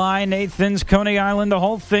of July. Nathan's, Coney Island, the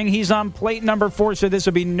whole thing. He's on plate number 4, so this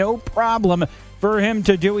will be no problem for him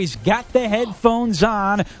to do. He's got the headphones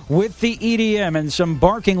on with the EDM and some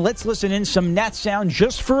barking. Let's listen in some Nat sound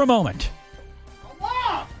just for a moment.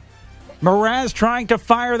 Mraz trying to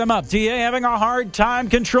fire them up. DA having a hard time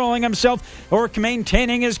controlling himself or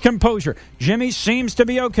maintaining his composure. Jimmy seems to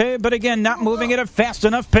be okay, but again, not moving at a fast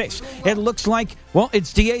enough pace. It looks like, well,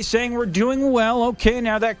 it's DA saying we're doing well. Okay,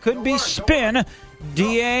 now that could be spin.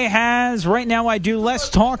 DA has, right now I do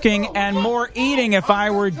less talking and more eating if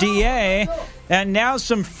I were DA. And now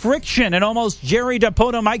some friction, and almost Jerry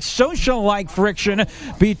Dipoto, Mike Social-like friction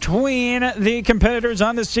between the competitors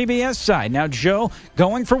on the CBS side. Now Joe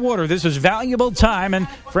going for water. This is valuable time, and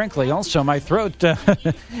frankly, also my throat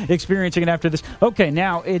experiencing it after this. Okay,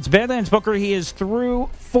 now it's Badlands Booker. He is through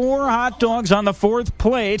 4 hot dogs on the 4th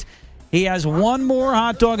plate. He has 1 more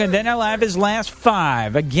hot dog, and then he'll have his last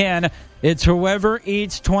 5. Again, it's whoever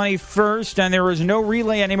eats 21st, and there is no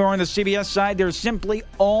relay anymore on the CBS side. They're simply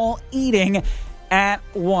all eating at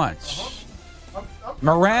once.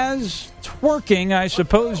 Mraz twerking, I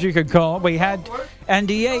suppose you could call it. We had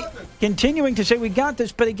NDA continuing to say we got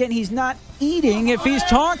this, but again, he's not eating if he's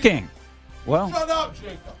talking. Well, Shut up,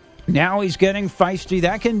 Jacob. now he's getting feisty.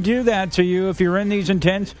 That can do that to you if you're in these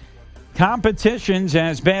intense competitions,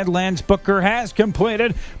 as Badlands Booker has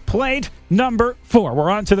completed plate number 4. We're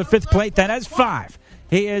on to the 5th plate. That has 5.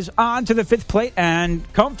 He is on to the 5th plate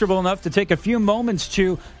and comfortable enough to take a few moments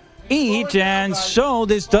to eat, and so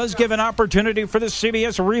this does give an opportunity for the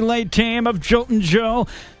CBS relay team of Joltin' Joe,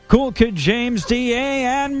 Cool Kid James, D.A.,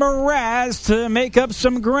 and Mraz to make up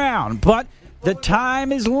some ground. But the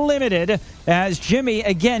time is limited as Jimmy,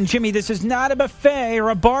 this is not a buffet or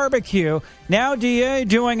a barbecue. Now D.A.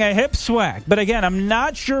 doing a hip swag. But again, I'm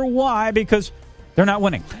not sure why, because they're not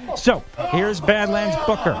winning. So here's Badlands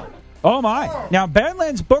Booker. Oh, my. Now,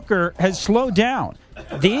 Badlands Booker has slowed down.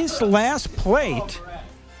 This last plate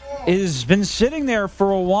has been sitting there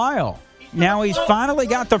for a while. Now he's finally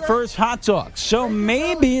got the first hot dog. So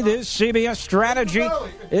maybe this CBS strategy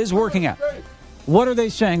is working out. What are they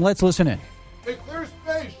saying? Let's listen in. Hey, clear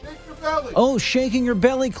space. Shake your belly. Oh, shaking your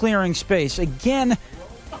belly, clearing space. Again,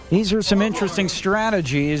 these are some interesting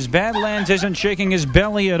strategies. Badlands isn't shaking his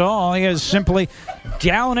belly at all. He is simply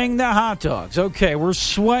downing the hot dogs. Okay, we're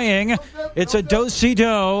swaying. It's a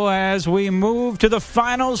do-si-do as we move to the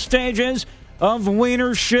final stages of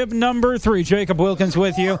Wienership number 3. Jacob Wilkins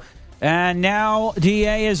with you. And now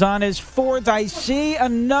D.A. is on his 4th. I see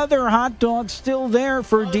another hot dog still there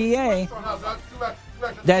for D.A.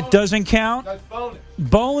 That doesn't count? That's bonus.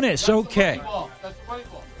 Bonus, okay. That's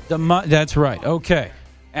the money ball. That's right, okay.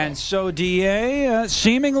 And so D.A.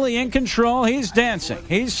 seemingly in control. He's dancing.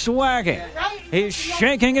 He's swagging. He's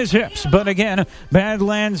shaking his hips. But again,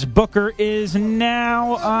 Badlands Booker is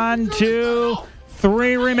now on to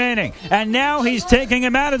 3 remaining. And now he's taking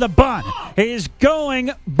him out of the bun. He's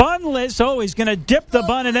going bunless. Oh, he's going to dip the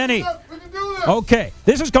bun and then eat. Okay,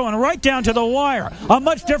 this is going right down to the wire. A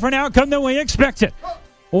much different outcome than we expected.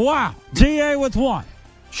 Wow. D.A. with 1.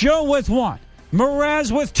 Joe with 1.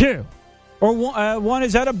 Mraz with 2. Or one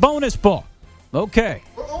is at a bonus ball. Okay.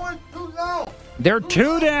 We're only 2 down. They're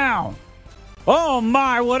 2 down. Oh,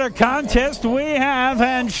 my, what a contest we have.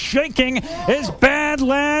 And shaking is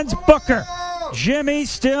Badlands Booker. Jimmy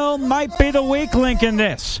still might be the weak link in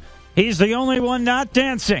this. He's the only one not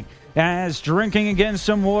dancing. As drinking again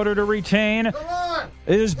some water to retain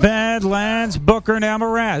is Badlands Booker. Now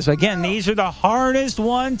Mraz. Again, these are the hardest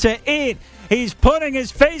one to eat. He's putting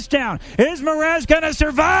his face down. Is Mraz going to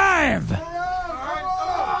survive?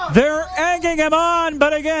 They're egging him on,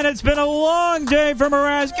 but again, it's been a long day for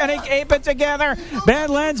Mraz. Can he keep it together?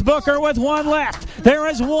 Badlands Booker with 1 left. There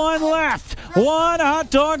is 1 left. 1 hot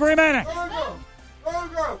dog remaining.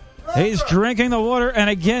 He's drinking the water, and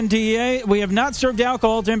again, D.A., we have not served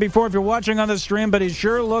alcohol to him before if you're watching on the stream, but he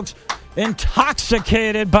sure looks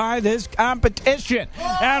intoxicated by this competition.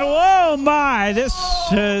 And whoa, my, this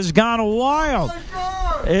has gone wild.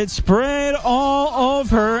 It sprayed all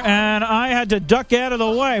over, and I had to duck out of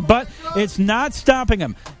the way, but it's not stopping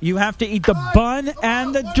him. You have to eat the bun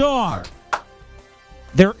and the dog.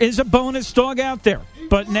 There is a bonus dog out there,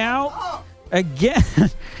 but now, again,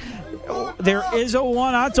 there is a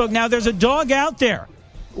 1 hot dog. Now, there's a dog out there.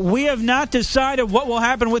 We have not decided what will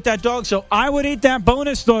happen with that dog, so I would eat that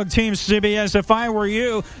bonus dog, Team CBS, if I were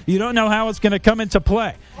you. You don't know how it's going to come into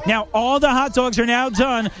play. Now, all the hot dogs are now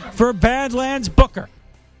done for Badlands Booker.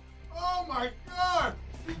 Oh, my God.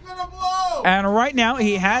 He's going to blow. And right now,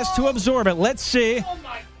 he has to absorb it. Let's see.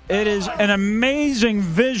 It is an amazing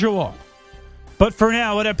visual. But for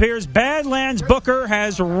now, it appears Badlands Booker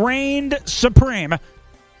has reigned supreme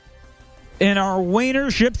in our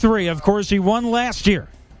Wienership 3. Of course, he won last year.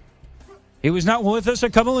 He was not with us a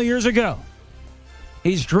couple of years ago.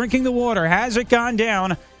 He's drinking the water. Has it gone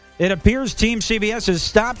down? It appears Team CBS has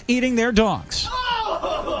stopped eating their dogs.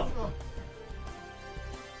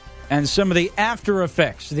 And some of the after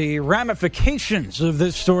effects, the ramifications of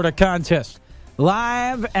this sort of contest,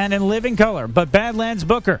 live and in living color. But Badlands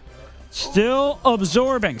Booker still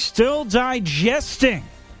absorbing, still digesting.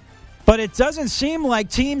 But it doesn't seem like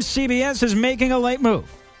Team CBS is making a late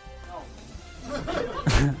move.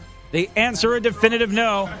 The answer, a definitive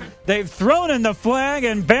no. They've thrown in the flag,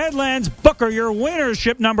 and Badlands Booker, your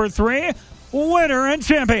Wienership number 3, winner and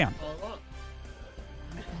champion.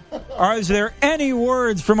 Is there any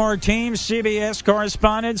words from our Team CBS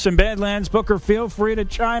correspondents and Badlands Booker? Feel free to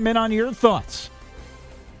chime in on your thoughts.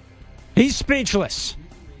 He's speechless.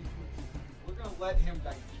 We're going to let him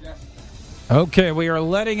digest. Okay, we are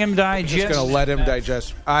letting him digest. Just going to let him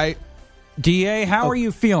digest. D.A., how are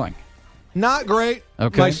you feeling? Not great.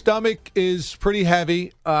 Okay. My stomach is pretty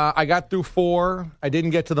heavy. I got through 4. I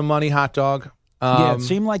didn't get to the money hot dog. Yeah, it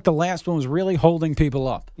seemed like the last one was really holding people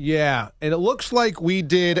up. Yeah, and it looks like we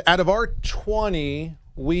did, out of our 20,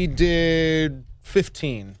 we did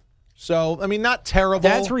 15. So, I mean, not terrible.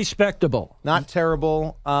 That's respectable. Not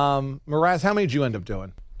terrible. Mraz, how many did you end up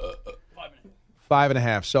doing?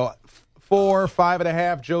 5.5. So 4,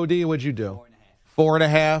 5.5. Joe D, what'd you do?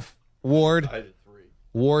 4.5. Ward? I did 3.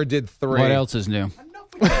 Ward did 3. What else is new?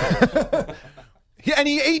 Yeah, and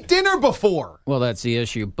he ate dinner before. Well, that's the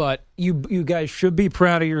issue. But you guys should be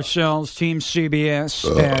proud of yourselves. Team CBS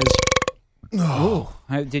has... Oh,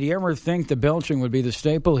 did you ever think the belching would be the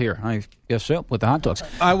staple here? I guess so, with the hot dogs.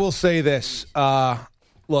 I will say this.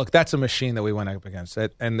 Look, that's a machine that we went up against,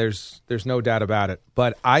 and there's no doubt about it.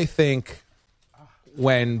 But I think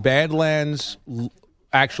when Badlands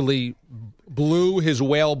actually blew his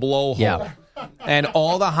whale blowhole and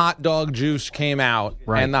all the hot dog juice came out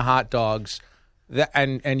and the hot dogs...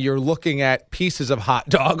 And you're looking at pieces of hot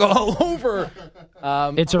dog all over.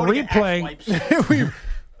 It's a replay.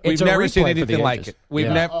 We've never seen anything like it. We've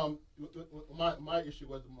never. My issue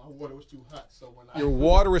was my water was too hot. So when your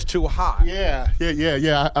water was too hot. Yeah.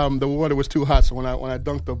 The water was too hot. So when I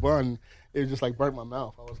dunked the bun, it just like burnt my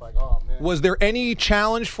mouth. I was like, oh man. Was there any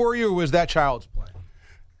challenge for you, or was that child's play?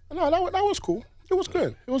 No, that was cool. It was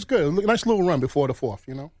good. It was good. Nice little run before the 4th.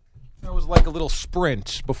 You know. It was like a little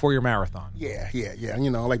sprint before your marathon. Yeah. You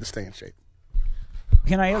know, I like to stay in shape.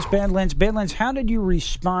 Can I ask Badlands? Badlands, how did you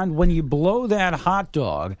respond when you blow that hot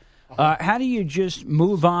dog? How do you just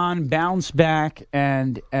move on, bounce back,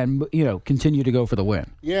 and continue to go for the win?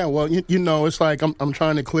 Yeah, well, you know, it's like I'm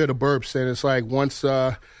trying to clear the burps, and it's like once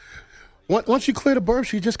you clear the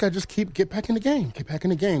burps, you just got to get back in the game. Get back in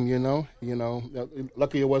the game. You know.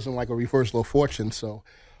 Luckily, it wasn't like a reversal of fortune, so.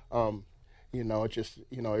 It just,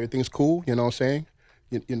 everything's cool, you know what I'm saying?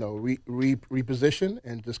 Reposition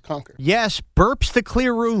and just conquer. Yes, burps the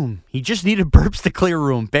clear room. He just needed burps the clear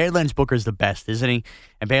room. Badlands Booker's the best, isn't he?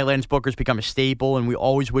 And Badlands Booker's become a staple, and we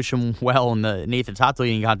always wish him well in the Nathan's Hot Dog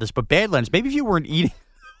Eating Contest. But Badlands, maybe if you weren't eating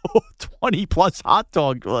 20-plus hot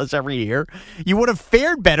dogs every year, you would have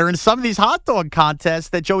fared better in some of these hot dog contests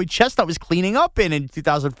that Joey Chestnut was cleaning up in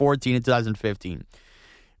 2014 and 2015.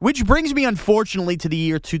 Which brings me, unfortunately, to the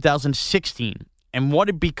year 2016 and what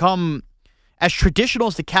had become as traditional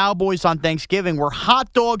as the Cowboys on Thanksgiving were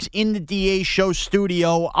hot dogs in the DA show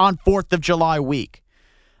studio on 4th of July week.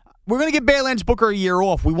 We're going to give Badlands Booker a year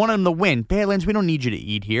off. We want him to win. Badlands, we don't need you to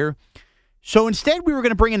eat here. So instead, we were going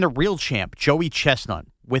to bring in the real champ, Joey Chestnut,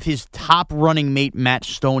 with his top running mate, Matt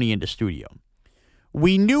Stoney, into studio.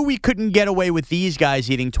 We knew we couldn't get away with these guys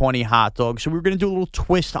eating 20 hot dogs, so we were going to do a little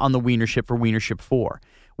twist on the Wienership for Wienership 4.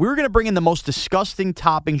 We were going to bring in the most disgusting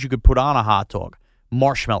toppings you could put on a hot dog.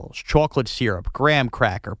 Marshmallows, chocolate syrup, graham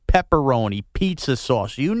cracker, pepperoni, pizza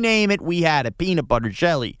sauce. You name it, we had it. Peanut butter,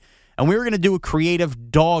 jelly. And we were going to do a creative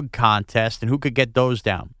dog contest and who could get those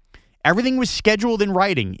down. Everything was scheduled in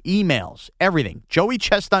writing, emails, everything. Joey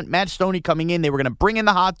Chestnut, Matt Stoney coming in. They were going to bring in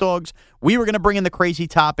the hot dogs. We were going to bring in the crazy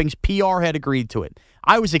toppings. PR had agreed to it.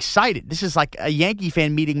 I was excited. This is like a Yankee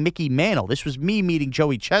fan meeting Mickey Mantle. This was me meeting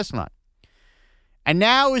Joey Chestnut. And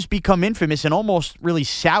now has become infamous and almost really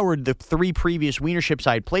soured the 3 previous Wienerships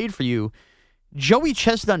I had played for you. Joey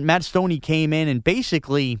Chestnut and Matt Stoney came in and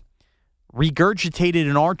basically regurgitated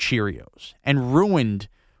an our Cheerios and ruined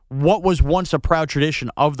what was once a proud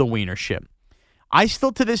tradition of the Wienership. I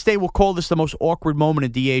still to this day will call this the most awkward moment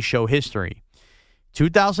in DA show history.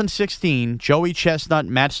 2016, Joey Chestnut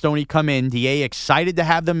and Matt Stoney come in. DA excited to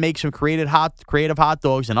have them make some creative hot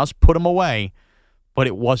dogs and us put them away. But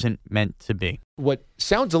it wasn't meant to be. What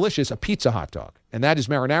sounds delicious, a pizza hot dog. And that is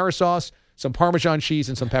marinara sauce, some Parmesan cheese,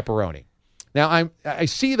 and some pepperoni. Now, I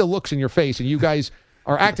see the looks in your face, and you guys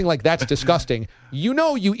are acting like that's disgusting. You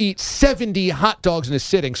know you eat 70 hot dogs in a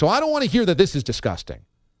sitting, so I don't want to hear that this is disgusting.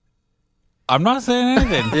 I'm not saying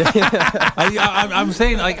anything. I'm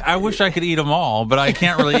saying, like, I wish I could eat them all, but I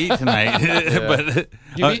can't really eat tonight.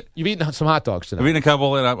 But you've eaten some hot dogs tonight. I've eaten a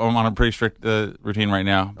couple, and I'm on a pretty strict routine right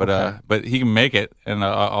now. But but he can make it, and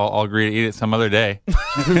I'll agree to eat it some other day.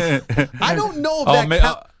 I don't know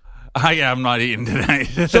if I'm not eating tonight.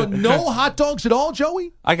 So no hot dogs at all,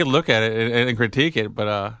 Joey? I could look at it and critique it,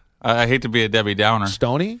 but I hate to be a Debbie Downer.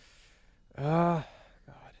 Stoney?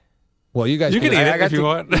 Well, you guys can eat it if you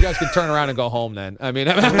want. You guys can turn around and go home then. I mean,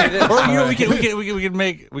 or we can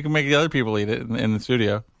make the other people eat it in the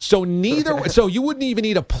studio. So so you wouldn't even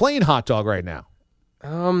eat a plain hot dog right now.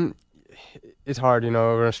 It's hard, we're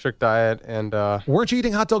on a strict diet, and weren't you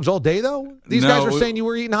eating hot dogs all day though? These guys were saying you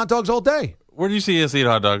were eating hot dogs all day. Where do you see us eat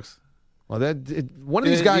hot dogs? Well, one of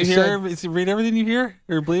these guys said... read everything you hear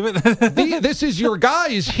or believe it? This is your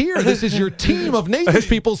guys here. This is your team of Nathan's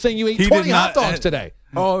people saying you ate 20 hot dogs today.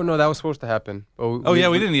 Oh, no, that was supposed to happen. We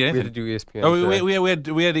didn't eat anything. We had to do ESPN.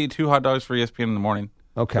 Oh, we had to eat 2 hot dogs for ESPN in the morning.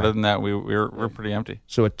 Okay. Other than that, we're pretty empty.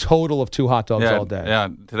 So a total of 2 hot dogs all day. Yeah,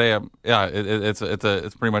 today,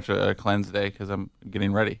 it's pretty much a cleanse day because I'm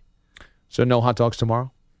getting ready. So no hot dogs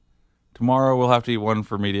tomorrow? Tomorrow we'll have to eat one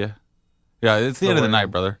for media. Yeah, it's the end of the night,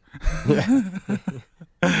 brother.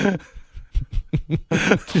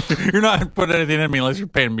 You're not putting anything in me unless you're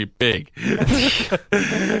paying me big.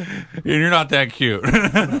 You're not that cute.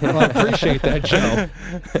 Well, I appreciate that, Joe.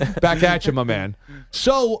 Back at you, my man.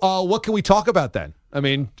 So, what can we talk about then? I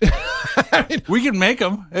mean, we can make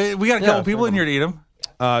them. We got a couple people in here to eat them.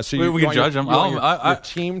 So we can judge them. You want your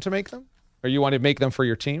team to make them, or you want to make them for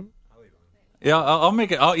your team? Yeah, I'll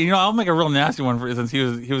make it. I'll make a real nasty one since he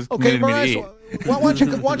was committed me to eat. Why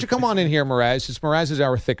don't you come on in here, Mraz? Since Mraz is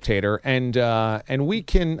our dictator, and we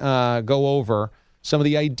can go over some of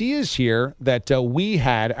the ideas here that we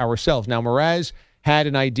had ourselves. Now, Mraz had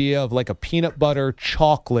an idea of like a peanut butter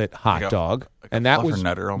chocolate hot dog, and that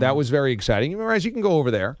was very exciting. Mraz, you can go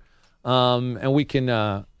over there, and we can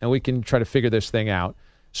try to figure this thing out.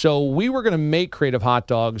 So we were going to make creative hot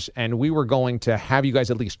dogs, and we were going to have you guys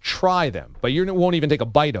at least try them. But you won't even take a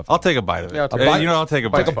bite of them. I'll take a bite of it. Yeah, I'll take a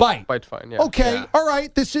bite. Take a bite. Bite's fine, yeah. Okay, yeah. All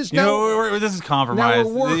right. This is this is compromise.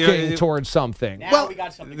 Now we're working towards something. Now we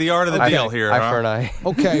got something. The art of the deal here. Eye for an eye.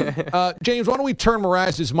 Okay. James, why don't we turn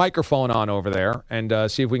Mraz's microphone on over there and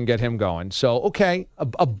see if we can get him going. So, okay,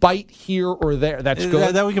 a bite here or there. That's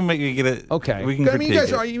good. That we can get it. Okay. We can you guys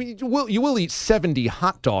you will eat 70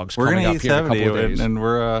 hot dogs we're coming gonna up eat here in a 70, couple of days. and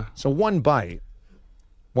we're So one bite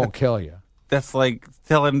won't kill you. That's like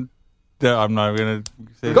telling. I'm not going to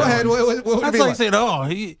say. Go ahead. What would That's it be like saying, "Oh,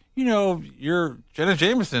 you're Jenna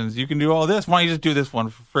Jameson's. You can do all this. Why don't you just do this one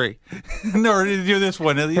for free? No, do this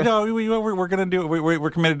one. We're going to do it.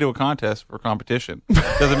 We're committed to a contest or competition.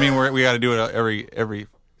 Doesn't mean we got to do it every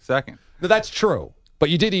second. No, that's true.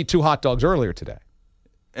 But you did eat 2 hot dogs earlier today.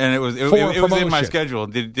 And it was in my schedule.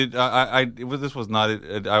 This was not.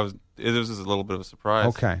 It was just a little bit of a surprise.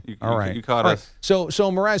 Okay, all right. You caught us. So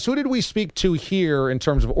Mraz, who did we speak to here in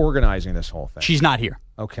terms of organizing this whole thing? She's not here.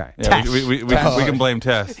 Okay. Yeah, we can blame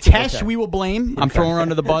Tess. Tess, we will blame. I'm throwing her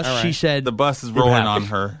under the bus. Right. She said the bus is rolling on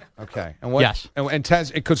her. Okay. And what? Yes. And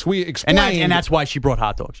Tess, because we explained, and that's why she brought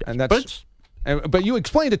hot dogs. Yes. And that's. But you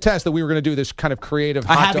explained to Tess that we were going to do this kind of creative.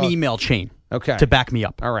 I have an email chain. Okay. To back me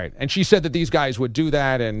up. All right. And she said that these guys would do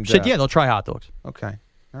that, and she said, yeah, they'll try hot dogs. Okay.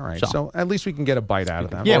 All right. So at least we can get a bite out of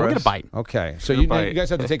them. Yeah, we'll get a bite. Okay. So you guys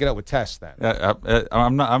have to take it out with Tess then.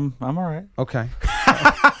 I'm all right. Okay.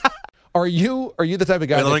 Are you the type of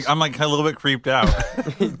guy? I'm like a little bit creeped out.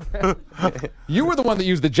 You were the one that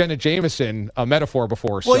used the Jenna Jameson metaphor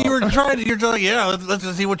before. Well, you're trying. Yeah, let's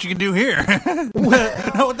just see what you can do here.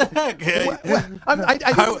 What the heck?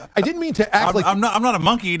 I didn't mean to act like I'm not a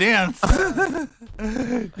monkey dance.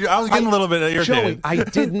 I was getting a little bit irritated. Joey, I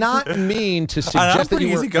did not mean to suggest that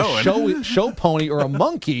you were a show pony or a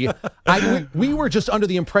monkey. We were just under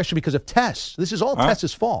the impression because of Tess. This is all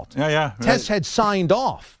Tess's fault. Yeah. Tess had signed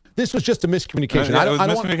off. This was just a miscommunication. I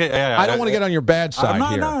don't want to get on your bad side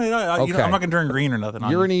here. No, I'm not going to turn green or nothing.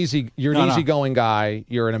 You're an easygoing guy.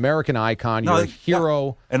 You're an American icon. You're a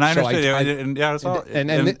hero. And I understand. That's all.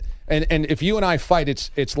 And if you and I fight,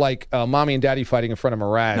 it's like mommy and daddy fighting in front of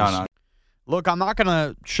Mraz. No. Look, I'm not going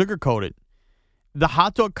to sugarcoat it. The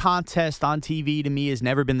hot dog contest on TV to me has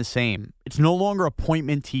never been the same. It's no longer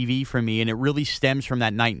appointment TV for me, and it really stems from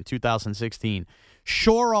that night in 2016.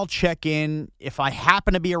 Sure, I'll check in. If I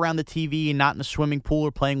happen to be around the TV and not in the swimming pool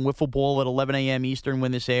or playing wiffle ball at 11 a.m. Eastern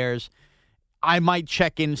when this airs, I might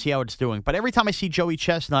check in and see how it's doing. But every time I see Joey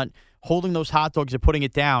Chestnut holding those hot dogs and putting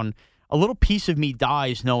it down, a little piece of me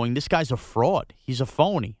dies knowing this guy's a fraud. He's a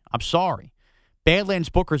phony. I'm sorry. Badlands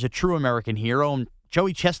Booker's a true American hero, and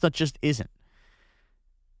Joey Chestnut just isn't.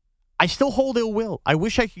 I still hold ill will. I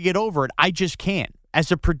wish I could get over it. I just can't.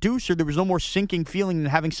 As a producer, there was no more sinking feeling than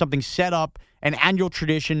having something set up, an annual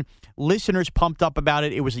tradition, listeners pumped up about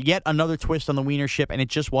it. It was yet another twist on the Wiener Ship, and it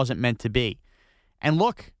just wasn't meant to be. And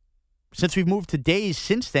look, since we've moved to days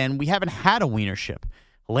since then, we haven't had a Wiener Ship.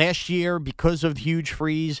 Last year, because of huge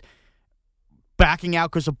freeze, backing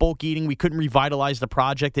out because of bulk eating, we couldn't revitalize the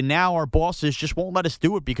project, and now our bosses just won't let us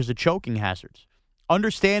do it because of choking hazards.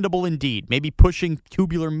 Understandable indeed. Maybe pushing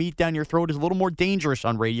tubular meat down your throat is a little more dangerous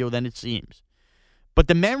on radio than it seems. But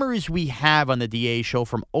the memories we have on the DA show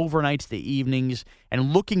from overnights to evenings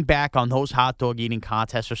and looking back on those hot dog eating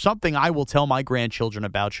contests are something I will tell my grandchildren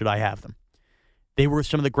about should I have them. They were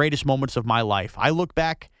some of the greatest moments of my life. I look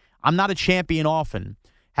back I'm not a champion often.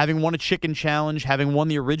 Having won a chicken challenge, having won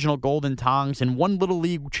the original Golden Tongs, and one Little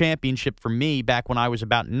League championship for me back when I was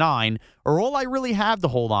about 9 are all I really have to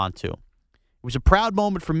hold on to. It was a proud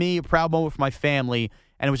moment for me, a proud moment for my family,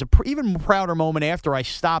 and it was an even prouder moment after I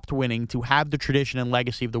stopped winning to have the tradition and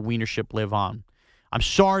legacy of the Wienership live on. I'm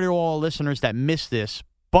sorry to all listeners that missed this,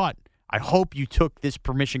 but I hope you took this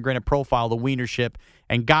permission-granted profile, the Wienership,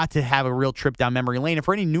 and got to have a real trip down memory lane. And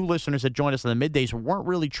for any new listeners that joined us in the middays who weren't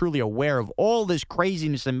really truly aware of all this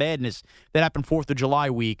craziness and madness that happened 4th of July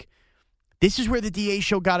week, this is where the DA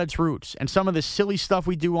show got its roots. And some of the silly stuff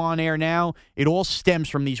we do on air now, it all stems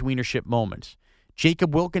from these Wienership moments.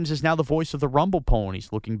 Jacob Wilkins is now the voice of the Rumble Ponies,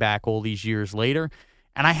 looking back all these years later.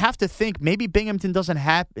 And I have to think maybe Binghamton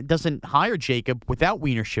doesn't hire Jacob without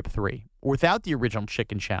Wienership 3 or without the original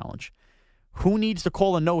Chicken Challenge. Who needs to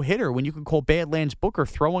call a no-hitter when you can call Badlands Booker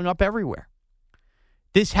throwing up everywhere?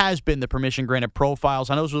 This has been the Permission Granted Profiles.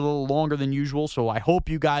 I know it was a little longer than usual, so I hope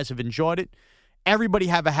you guys have enjoyed it. Everybody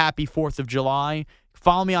have a happy 4th of July.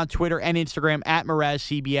 Follow me on Twitter and Instagram at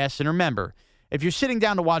MrazCBS. And remember, if you're sitting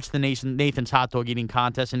down to watch the Nathan's Hot Dog Eating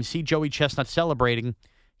Contest and see Joey Chestnut celebrating,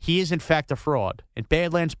 he is in fact a fraud. And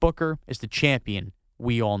Badlands Booker is the champion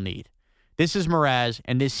we all need. This is Mraz,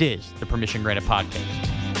 and this is the Permission Granted Podcast.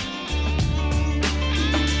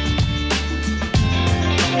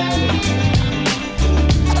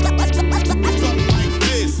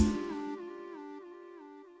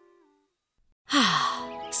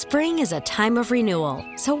 Spring is a time of renewal,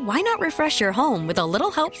 so why not refresh your home with a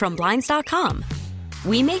little help from Blinds.com?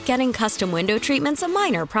 We make getting custom window treatments a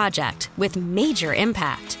minor project with major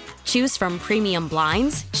impact. Choose from premium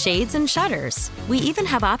blinds, shades, and shutters. We even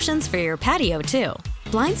have options for your patio, too.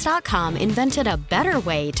 Blinds.com invented a better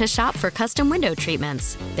way to shop for custom window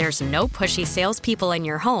treatments. There's no pushy salespeople in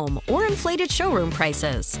your home or inflated showroom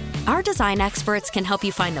prices. Our design experts can help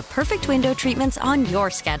you find the perfect window treatments on your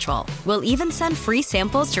schedule. We'll even send free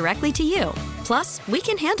samples directly to you. Plus, we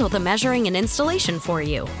can handle the measuring and installation for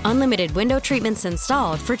you. Unlimited window treatments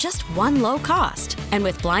installed for just one low cost. And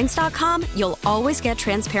with Blinds.com, you'll always get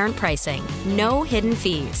transparent pricing. No hidden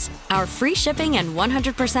fees. Our free shipping and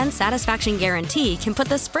 100% satisfaction guarantee can put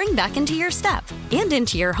the spring back into your step and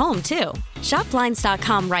into your home, too. Shop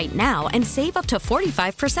Blinds.com right now and save up to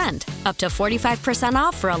 45%. Up to 45%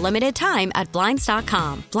 off for a limited time at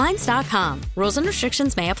Blinds.com. Blinds.com. Rules and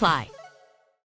restrictions may apply.